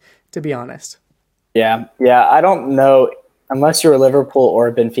expected, to be honest. Yeah. I don't know, unless you're a Liverpool or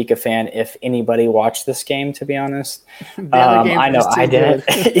a Benfica fan, if anybody watched this game, to be honest. I know I didn't.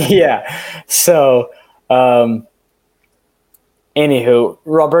 Yeah. So, anywho,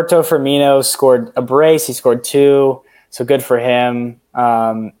 Roberto Firmino scored a brace. He scored 2, so good for him.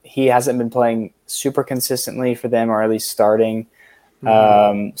 He hasn't been playing super consistently for them, or at least starting.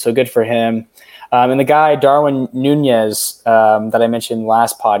 So good for him. And the guy, Darwin Nunez, that I mentioned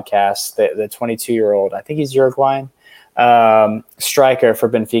last podcast, the 22-year-old, I think he's Uruguayan, striker for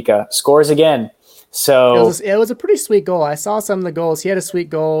Benfica, scores again. So it was a pretty sweet goal. I saw some of the goals. He had a sweet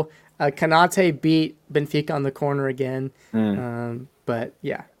goal. Kanate beat Benfica on the corner again. But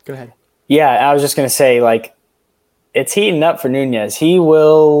yeah, go ahead. Yeah, I was just going to say, it's heating up for Nunez. He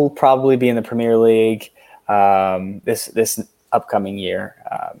will probably be in the Premier League this upcoming year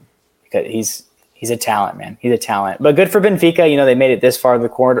because he's a talent, man. He's a talent. But good for Benfica. They made it this far to the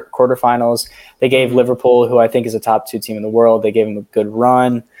quarterfinals. They gave Liverpool, who I think is a top 2 team in the world, they gave them a good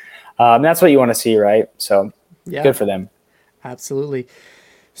run. That's what you want to see, right? So good for them. Absolutely.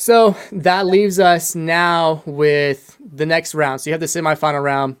 So that leaves us now with the next round. So you have the semifinal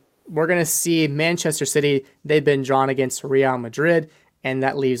round. we're going to see Manchester City. They've been drawn against Real Madrid, and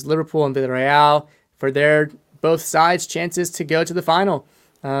that leaves Liverpool and Villarreal for their both sides' chances to go to the final.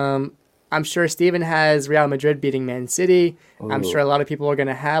 I'm sure Steven has Real Madrid beating Man City. Ooh. I'm sure a lot of people are going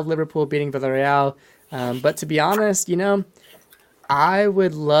to have Liverpool beating Villarreal. But to be honest, I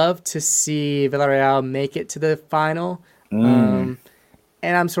would love to see Villarreal make it to the final. And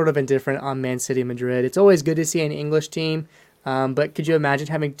I'm sort of indifferent on Man City Madrid. It's always good to see an English team. But could you imagine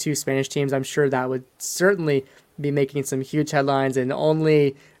having two Spanish teams? I'm sure that would certainly be making some huge headlines and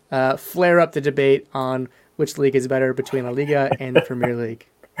only flare up the debate on which league is better between La Liga and the Premier League.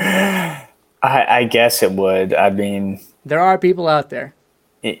 I guess it would. I mean, there are people out there.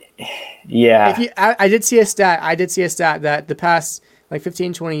 Yeah. I did see a stat that the past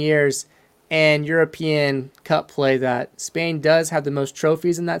 15, 20 years and European Cup play that Spain does have the most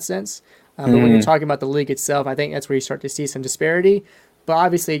trophies in that sense. But when you're talking about the league itself, I think that's where you start to see some disparity. But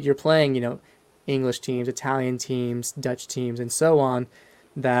obviously you're playing, English teams, Italian teams, Dutch teams, and so on,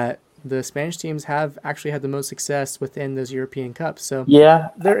 that the Spanish teams have actually had the most success within those European Cups. So yeah,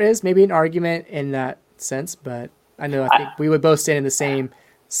 there is maybe an argument in that sense, but I think we would both stand in the same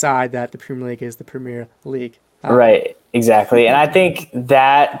side that the Premier League is the Premier League. Right, exactly. And I think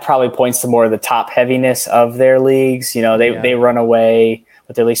that probably points to more of the top heaviness of their leagues. They run away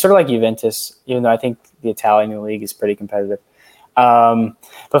with their league, sort of like Juventus, even though I think the Italian league is pretty competitive.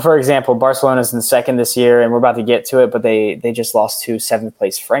 But for example, Barcelona's in second this year, and we're about to get to it, but they just lost to seventh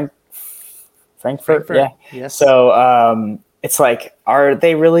place Frankfurt. Yeah. Yes. So it's like, are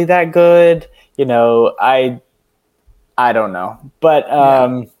they really that good? I don't know. But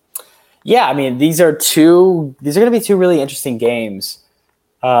I mean, these are going to be two really interesting games.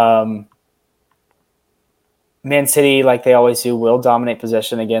 Man City, like they always do, will dominate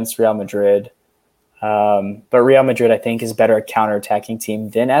possession against Real Madrid. But Real Madrid, I think, is a better counterattacking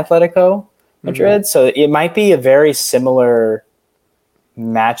team than Atletico Madrid. So it might be a very similar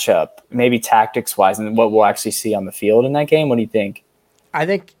matchup, maybe tactics-wise, and what we'll actually see on the field in that game. What do you think? I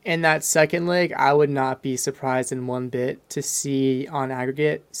think in that second leg, I would not be surprised in one bit to see on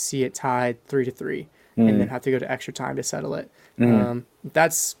aggregate, see it tied 3-3 and then have to go to extra time to settle it.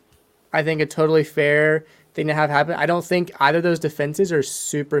 That's, I think, a totally fair thing to have happen. I don't think either of those defenses are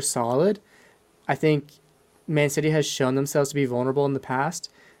super solid. I think Man City has shown themselves to be vulnerable in the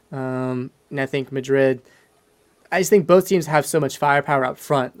past. And I think Madrid, I just think both teams have so much firepower up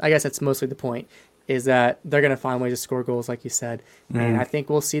front. I guess that's mostly the point, is that they're going to find ways to score goals, like you said. And I think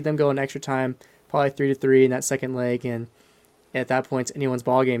we'll see them go in extra time, probably 3-3 in that second leg. And at that point, it's anyone's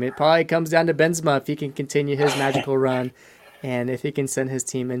ball game. It probably comes down to Benzema if he can continue his magical run and if he can send his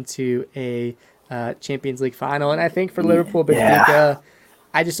team into a Champions League final. And I think for Liverpool, Benfica,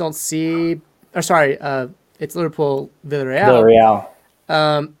 I just don't see... it's Liverpool, Villarreal.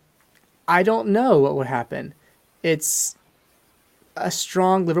 I don't know what would happen. It's a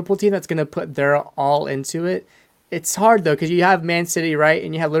strong Liverpool team that's going to put their all into it. It's hard, though, because you have Man City, right,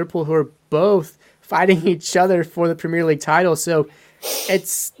 and you have Liverpool, who are both fighting each other for the Premier League title. So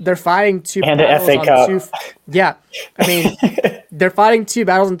they're fighting two and battles the FA Cup. I mean, they're fighting two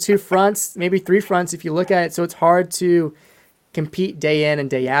battles on two fronts, maybe three fronts if you look at it. So it's hard to compete day in and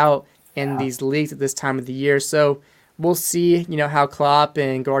day out in these leagues at this time of the year. So we'll see, how Klopp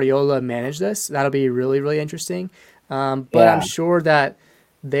and Guardiola manage this. That'll be really, really interesting. But I'm sure that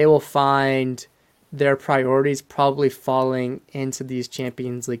they will find their priorities probably falling into these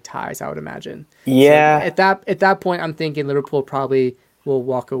Champions League ties, I would imagine. Yeah. So at that point, I'm thinking Liverpool probably will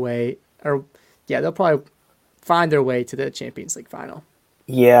walk away, they'll probably find their way to the Champions League final.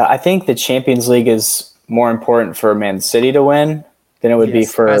 Yeah, I think the Champions League is more important for Man City to win than it would be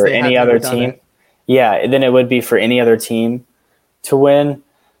for any other team. Yeah, than it would be for any other team to win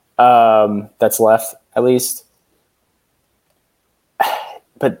that's left, at least.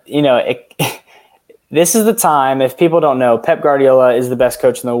 But, this is the time, if people don't know, Pep Guardiola is the best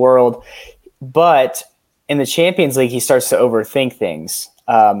coach in the world. But in the Champions League, he starts to overthink things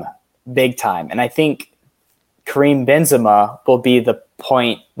big time. And I think Karim Benzema will be the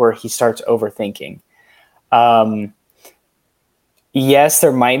point where he starts overthinking. Yes,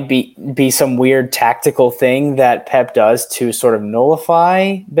 there might be some weird tactical thing that Pep does to sort of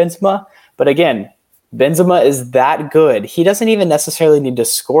nullify Benzema. But again, Benzema is that good. He doesn't even necessarily need to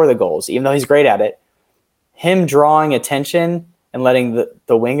score the goals, even though he's great at it. Him drawing attention and letting the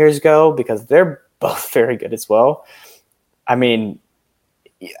wingers go, because they're both very good as well. I mean,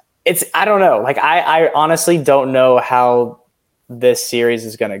 I don't know. Like, I honestly don't know how this series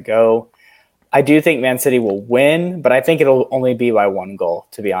is going to go. I do think Man City will win, but I think it'll only be by one goal,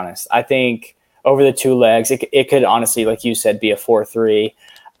 to be honest. I think over the two legs, it could honestly, like you said, be a 4-3.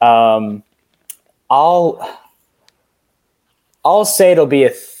 Um, I'll I'll say it'll be a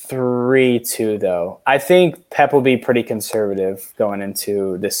 3-2 though. I think Pep will be pretty conservative going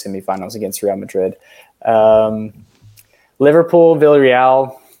into the semifinals against Real Madrid. Um, Liverpool,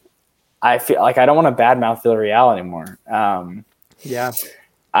 Villarreal. I feel like I don't want to badmouth Villarreal anymore. Yeah.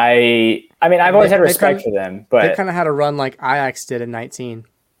 I mean, I've And always had respect for them, they've but kind of had a run like Ajax did in 19.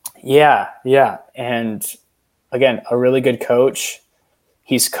 yeah. And again, a really good coach.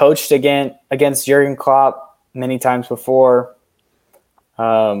 He's coached against Jurgen Klopp many times before.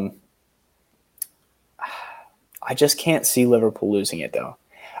 Um, I just can't see Liverpool losing it though.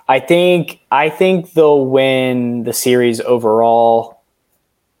 I think they'll win the series overall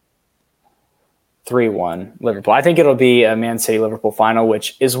 3-1 Liverpool. I think it'll be a Man City Liverpool final,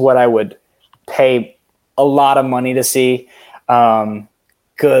 which is what I would pay a lot of money to see.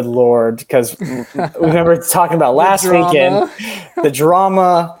 Good Lord, because we remember talking about last weekend, the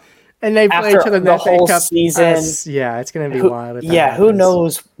drama And they play each after other in the the FA whole Cup. Season. Yeah, it's going to be wild if that Who happens.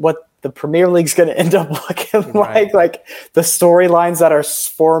 knows what the Premier League's going to end up looking Right. like the storylines that are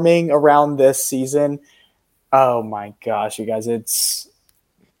forming around this season. Oh my gosh, you guys, it's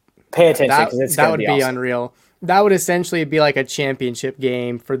pay attention because it's That going to would be be awesome. unreal. That would essentially be like a championship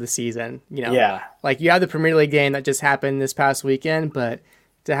game for the season. Yeah. Like you have the Premier League game that just happened this past weekend, but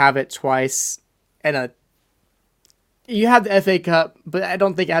to have it twice and you have the FA Cup, but I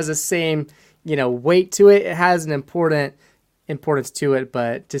don't think it has the same, weight to it. It has an importance to it,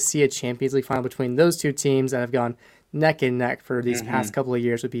 but to see a Champions League final between those two teams that have gone neck and neck for these past couple of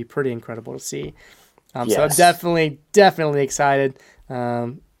years would be pretty incredible to see. So I'm Yes. definitely excited.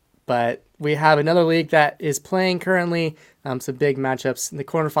 But we have another league that is playing currently. Some big matchups in the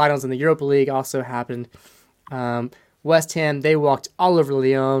quarterfinals in the Europa League also happened. West Ham, they walked all over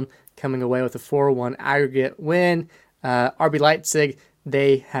Lyon, coming away with a 4-1 aggregate win. RB Leipzig,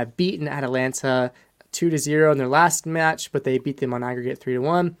 they have beaten Atalanta 2-0 in their last match, but they beat them on aggregate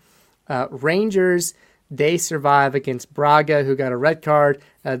 3-1. Rangers, they survive against Braga, who got a red card.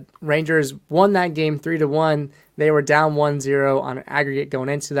 Rangers won that game 3-1. They were down 1-0 on an aggregate going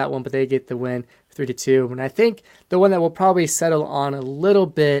into that one, but they get the win 3-2. And I think the one that we'll probably settle on a little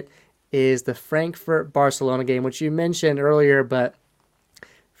bit is the Frankfurt-Barcelona game, which you mentioned earlier, but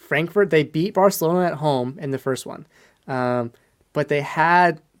Frankfurt, they beat Barcelona at home in the first one. But they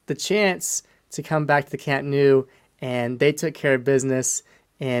had the chance to come back to the Camp Nou, and they took care of business.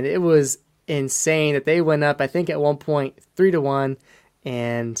 And it was insane that they went up, I think, at one point 3-1,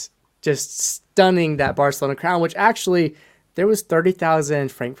 and just stunning that Barcelona crowd, which actually there was 30,000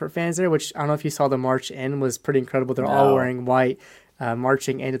 Frankfurt fans there, which I don't know if you saw the march in, was pretty incredible. They're all wearing white,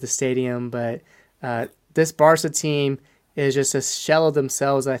 marching into the stadium. But this Barca team is just a shell of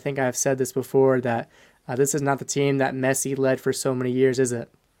themselves. I think I've said this before, that this is not the team that Messi led for so many years, is it?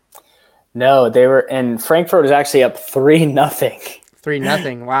 No, they were, and Frankfurt was actually up 3-0.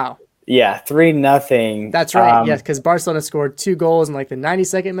 3-0. Wow. Yeah, 3-0. That's right. Yes, because Barcelona scored 2 goals in like the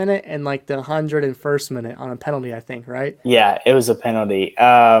 92nd minute and like the 101st minute on a penalty, I think, right? Yeah, it was a penalty.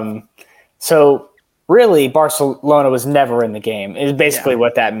 So really, Barcelona was never in the game. Is basically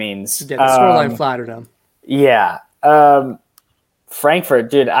what that means. Yeah, the scoreline flattered them. Yeah. Frankfurt,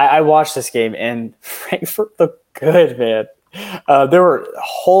 dude, I watched this game and Frankfurt looked good, man. There were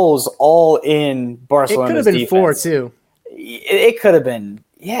holes all in Barcelona's It could have been defense. 4 too. It could have been,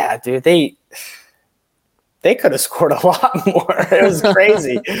 yeah, dude. They could have scored a lot more. It was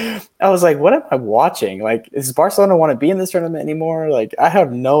crazy. I was like, what am I watching? Like, does Barcelona want to be in this tournament anymore? Like, I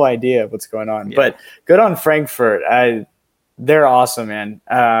have no idea what's going on. Yeah. But good on Frankfurt. They're awesome, man.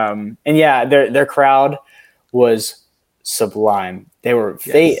 And yeah, their crowd was sublime.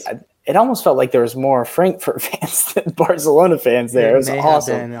 It almost felt like there was more Frankfurt fans than Barcelona fans there. It was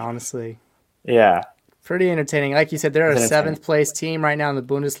awesome. Have been, honestly. Yeah. Pretty entertaining. Like you said, they're a 7th place team right now in the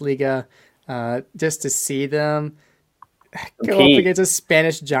Bundesliga. Just to see them go up against a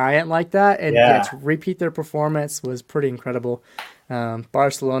Spanish giant like that and get to repeat their performance was pretty incredible.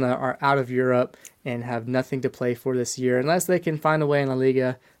 Barcelona are out of Europe and have nothing to play for this year. Unless they can find a way in La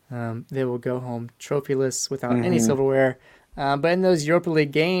Liga, they will go home trophyless without any silverware. But in those Europa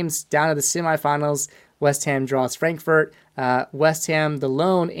League games, down to the semifinals, West Ham draws Frankfurt. West Ham, the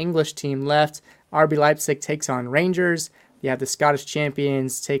lone English team left. RB Leipzig takes on Rangers. You have the Scottish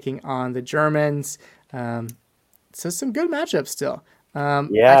champions taking on the Germans. So some good matchups still. I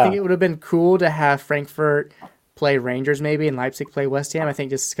think it would have been cool to have Frankfurt play Rangers maybe and Leipzig play West Ham. I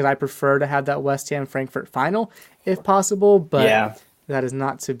think just because I prefer to have that West Ham-Frankfurt final if possible, but that is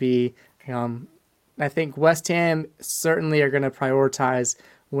not to be. I think West Ham certainly are going to prioritize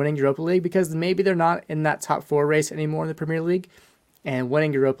winning Europa League because maybe they're not in that top 4 race anymore in the Premier League. and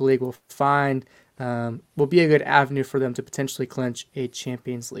winning Europa League will be a good avenue for them to potentially clinch a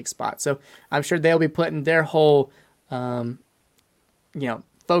Champions League spot. So I'm sure they'll be putting their whole,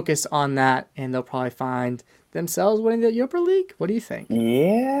 focus on that, and they'll probably find themselves winning the Europa League. What do you think?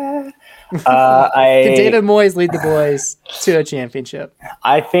 Yeah. Can David Moyes lead the boys to a championship?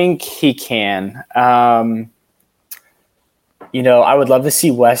 I think he can. I would love to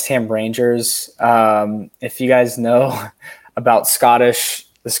see West Ham Rangers. If you guys know about the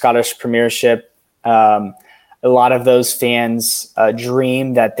Scottish Premiership, a lot of those fans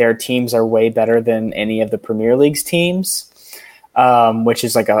dream that their teams are way better than any of the Premier League's teams, which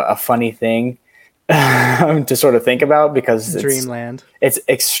is like a funny thing to sort of think about because Dreamland. It's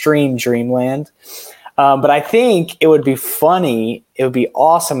extreme dreamland. But I think it would be funny. It would be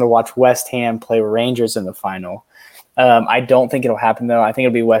awesome to watch West Ham play Rangers in the final. I don't think it'll happen, though. I think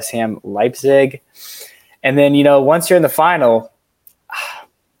it'll be West Ham Leipzig. And then, once you're in the final,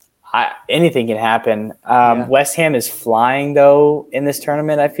 anything can happen. West Ham is flying, though, in this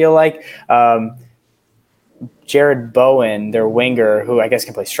tournament, I feel like. Jared Bowen, their winger, who I guess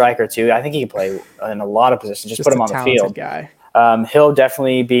can play striker, too. I think he can play in a lot of positions. Just put him on the field. Guy. He'll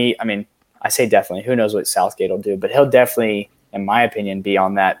definitely be – I mean, I say definitely. Who knows what Southgate will do. But he'll definitely, in my opinion, be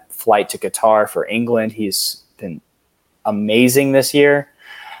on that flight to Qatar for England. He's been amazing this year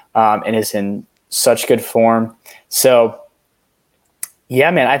and is in such good form. So,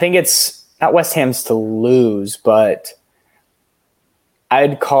 yeah, man, I think it's not West Ham's to lose, but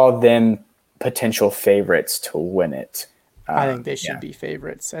I'd call them potential favorites to win it. I think they should be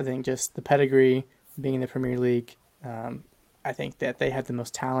favorites. I think just the pedigree, being in the Premier League, I think that they have the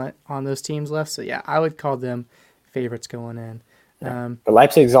most talent on those teams left. So, yeah, I would call them favorites going in. But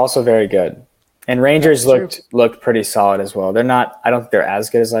Leipzig's also very good. And Rangers looked pretty solid as well. They're not – I don't think they're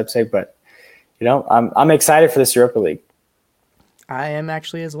as good as Leipzig, but, I'm excited for this Europa League. I am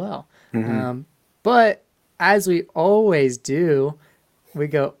actually as well. But as we always do, we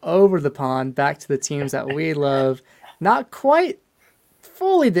go over the pond back to the teams that we love. Not quite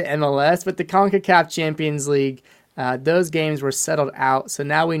fully the MLS, but the CONCACAF Champions League. Those games were settled out. So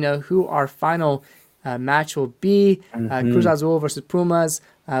now we know who our final match will be. Cruz Azul versus Pumas.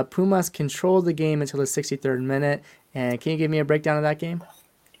 Pumas controlled the game until the 63rd minute. And can you give me a breakdown of that game?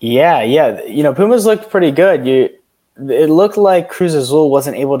 Yeah. Pumas looked pretty good. It looked like Cruz Azul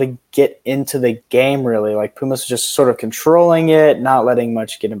wasn't able to get into the game, really. Like, Pumas was just sort of controlling it, not letting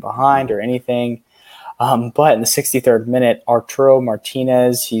much get in behind or anything. But in the 63rd minute, Arturo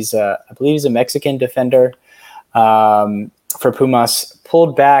Martinez, I believe he's a Mexican defender for Pumas,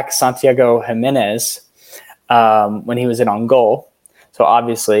 pulled back Santiago Jimenez when he was in on goal. So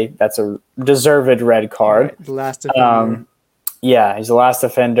obviously that's a deserved red card. Right, the last defender. He's the last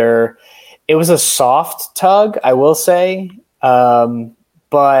defender. It was a soft tug, I will say.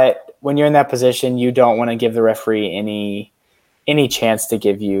 But when you're in that position, you don't want to give the referee any chance to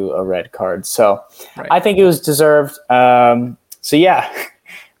give you a red card. So right. I think it was deserved. When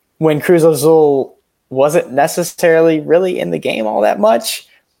Cruz Azul wasn't necessarily really in the game all that much,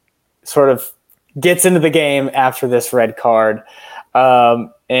 sort of gets into the game after this red card.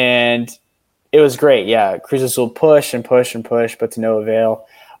 And it was great. Yeah, Cruz Azul push, but to no avail.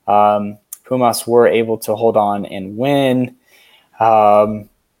 Pumas were able to hold on and win. And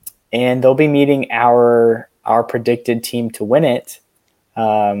they'll be meeting our predicted team to win it.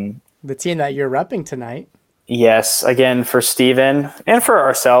 The team that you're repping tonight. Yes, again for Steven and for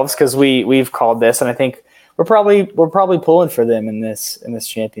ourselves, because we've called this, and I think we're probably pulling for them in this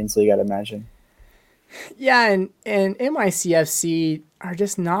Champions League, I'd imagine. Yeah, and NYCFC are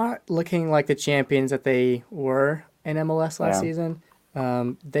just not looking like the champions that they were in MLS last season.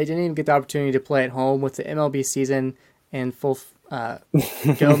 They didn't even get the opportunity to play at home with the MLB season in full go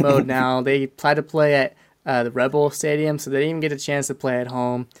mode now. They tried to play at the Rebel Stadium, so they didn't even get a chance to play at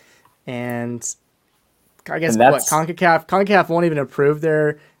home. And I guess CONCACAF won't even approve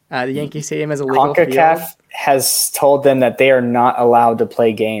the Yankee Stadium as a legal field. CONCACAF has told them that they are not allowed to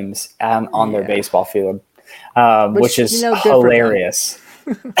play games on their baseball field, which is hilarious.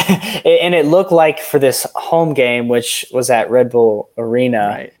 And it looked like for this home game, which was at Red Bull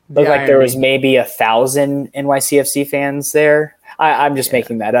Arena, looked like there was maybe 1,000 NYCFC fans there. I'm just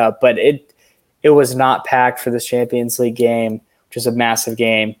making that up, but it was not packed for this Champions League game, which is a massive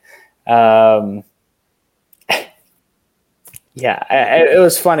game. It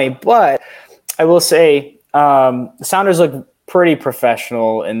was funny, but I will say the Sounders look pretty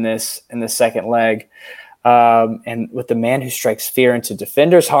professional in this second leg. And with the man who strikes fear into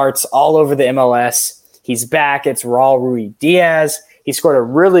defenders' hearts all over the MLS, he's back. It's Raul Ruiz Diaz. He scored a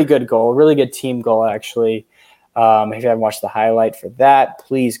really good goal, really good team goal, actually. If you haven't watched the highlight for that,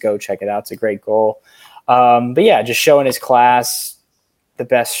 please go check it out. It's a great goal. But yeah, just showing his class, the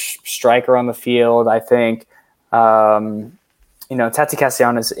best striker on the field, I think. Tati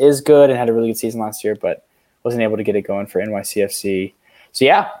Castellanos is good and had a really good season last year, but wasn't able to get it going for NYCFC. So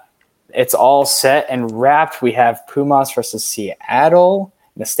yeah, it's all set and wrapped. We have Pumas versus Seattle.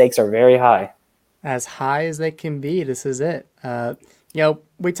 The stakes are very high. As high as they can be. This is it.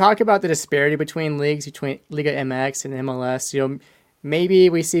 We talk about the disparity between leagues, between Liga MX and MLS. Maybe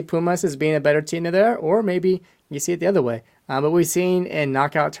we see Pumas as being a better team there, or maybe you see it the other way. But we've seen in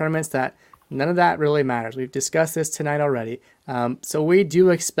knockout tournaments that none of that really matters. We've discussed this tonight already. So we do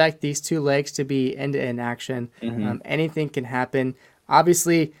expect these two legs to be end-to-end action. Anything can happen.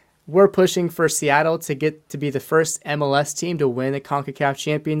 Obviously, we're pushing for Seattle to get to be the first MLS team to win the CONCACAF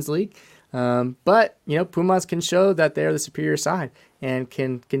Champions League. But Pumas can show that they're the superior side and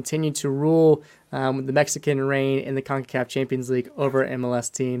can continue to rule the Mexican reign in the CONCACAF Champions League over MLS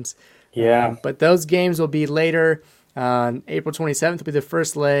teams. Yeah. But those games will be later. April 27th will be the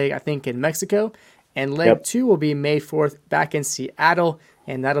first leg, I think, in Mexico. And leg 2 will be May 4th back in Seattle.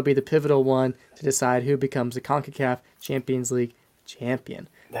 And that'll be the pivotal one to decide who becomes the CONCACAF Champions League champion.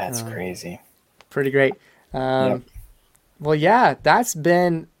 That's crazy. Pretty great. Well, yeah, that's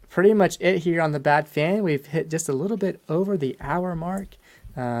been pretty much it here on The Bad Fan. We've hit just a little bit over the hour mark.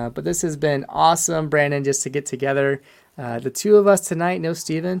 But this has been awesome, Brandon, just to get together. The two of us tonight, no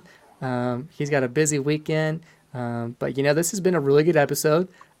Steven. He's got a busy weekend. But this has been a really good episode.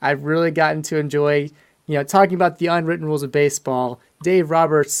 I've really gotten to enjoy, talking about the unwritten rules of baseball, Dave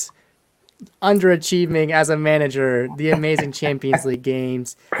Roberts underachieving as a manager, the amazing Champions League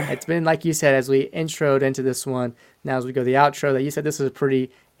games. It's been, like you said, as we introed into this one, now as we go to the outro, that you said this was a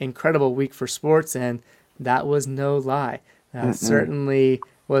pretty incredible week for sports, and that was no lie. Certainly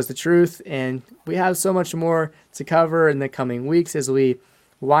was the truth, and we have so much more to cover in the coming weeks as we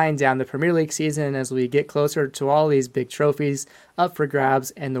wind down the Premier League season, as we get closer to all these big trophies up for grabs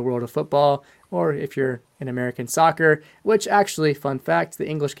in the world of football, or if you're in American soccer, which actually, fun fact, the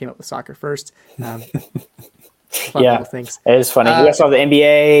English came up with soccer first. Fun little things. It is funny. We also have the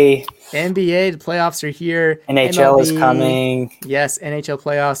NBA. NBA, the playoffs are here. NHL MLB, is coming. Yes, NHL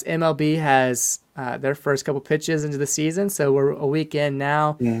playoffs. MLB has their first couple pitches into the season, so we're a week in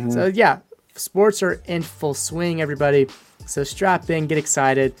now. So yeah, sports are in full swing, everybody. So strap in, get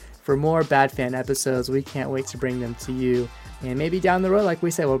excited for more Bad Fan episodes. We can't wait to bring them to you. And maybe down the road, like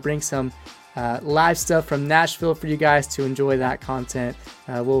we said, we'll bring some live stuff from Nashville for you guys to enjoy that content.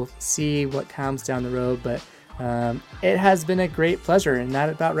 We'll see what comes down the road, but it has been a great pleasure, and that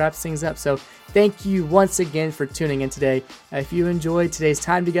about wraps things up. So thank you once again for tuning in today. If you enjoyed today's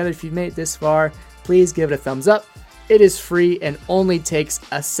time together, if you've made it this far, please give it a thumbs up. It is free and only takes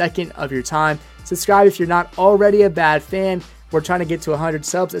a second of your time. Subscribe if you're not already a Bad Fan. We're trying to get to 100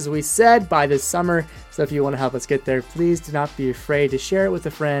 subs, as we said, by this summer. So if you want to help us get there, please do not be afraid to share it with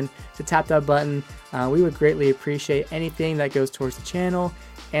a friend, to tap that button. We would greatly appreciate anything that goes towards the channel.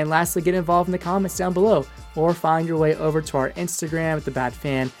 And lastly, get involved in the comments down below, or find your way over to our Instagram at The Bad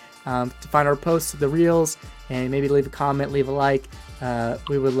Fan to find our posts, the reels, and maybe leave a comment, leave a like.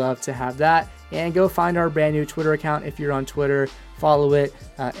 We would love to have that. And go find our brand new Twitter account if you're on Twitter. Follow it,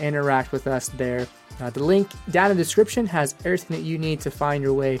 interact with us there. The link down in the description has everything that you need to find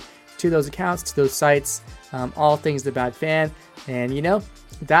your way to those accounts, to those sites, all things The Bad Fan. And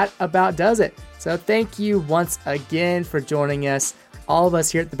that about does it. So thank you once again for joining us. All of us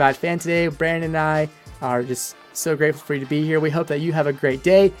here at The Bad Fan today, Brandon and I are just so grateful for you to be here. We hope that you have a great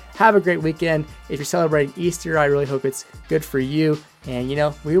day. Have a great weekend. If you're celebrating Easter, I really hope it's good for you. And,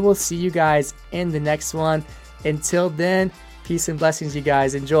 we will see you guys in the next one. Until then, peace and blessings, you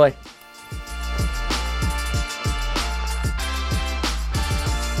guys. Enjoy.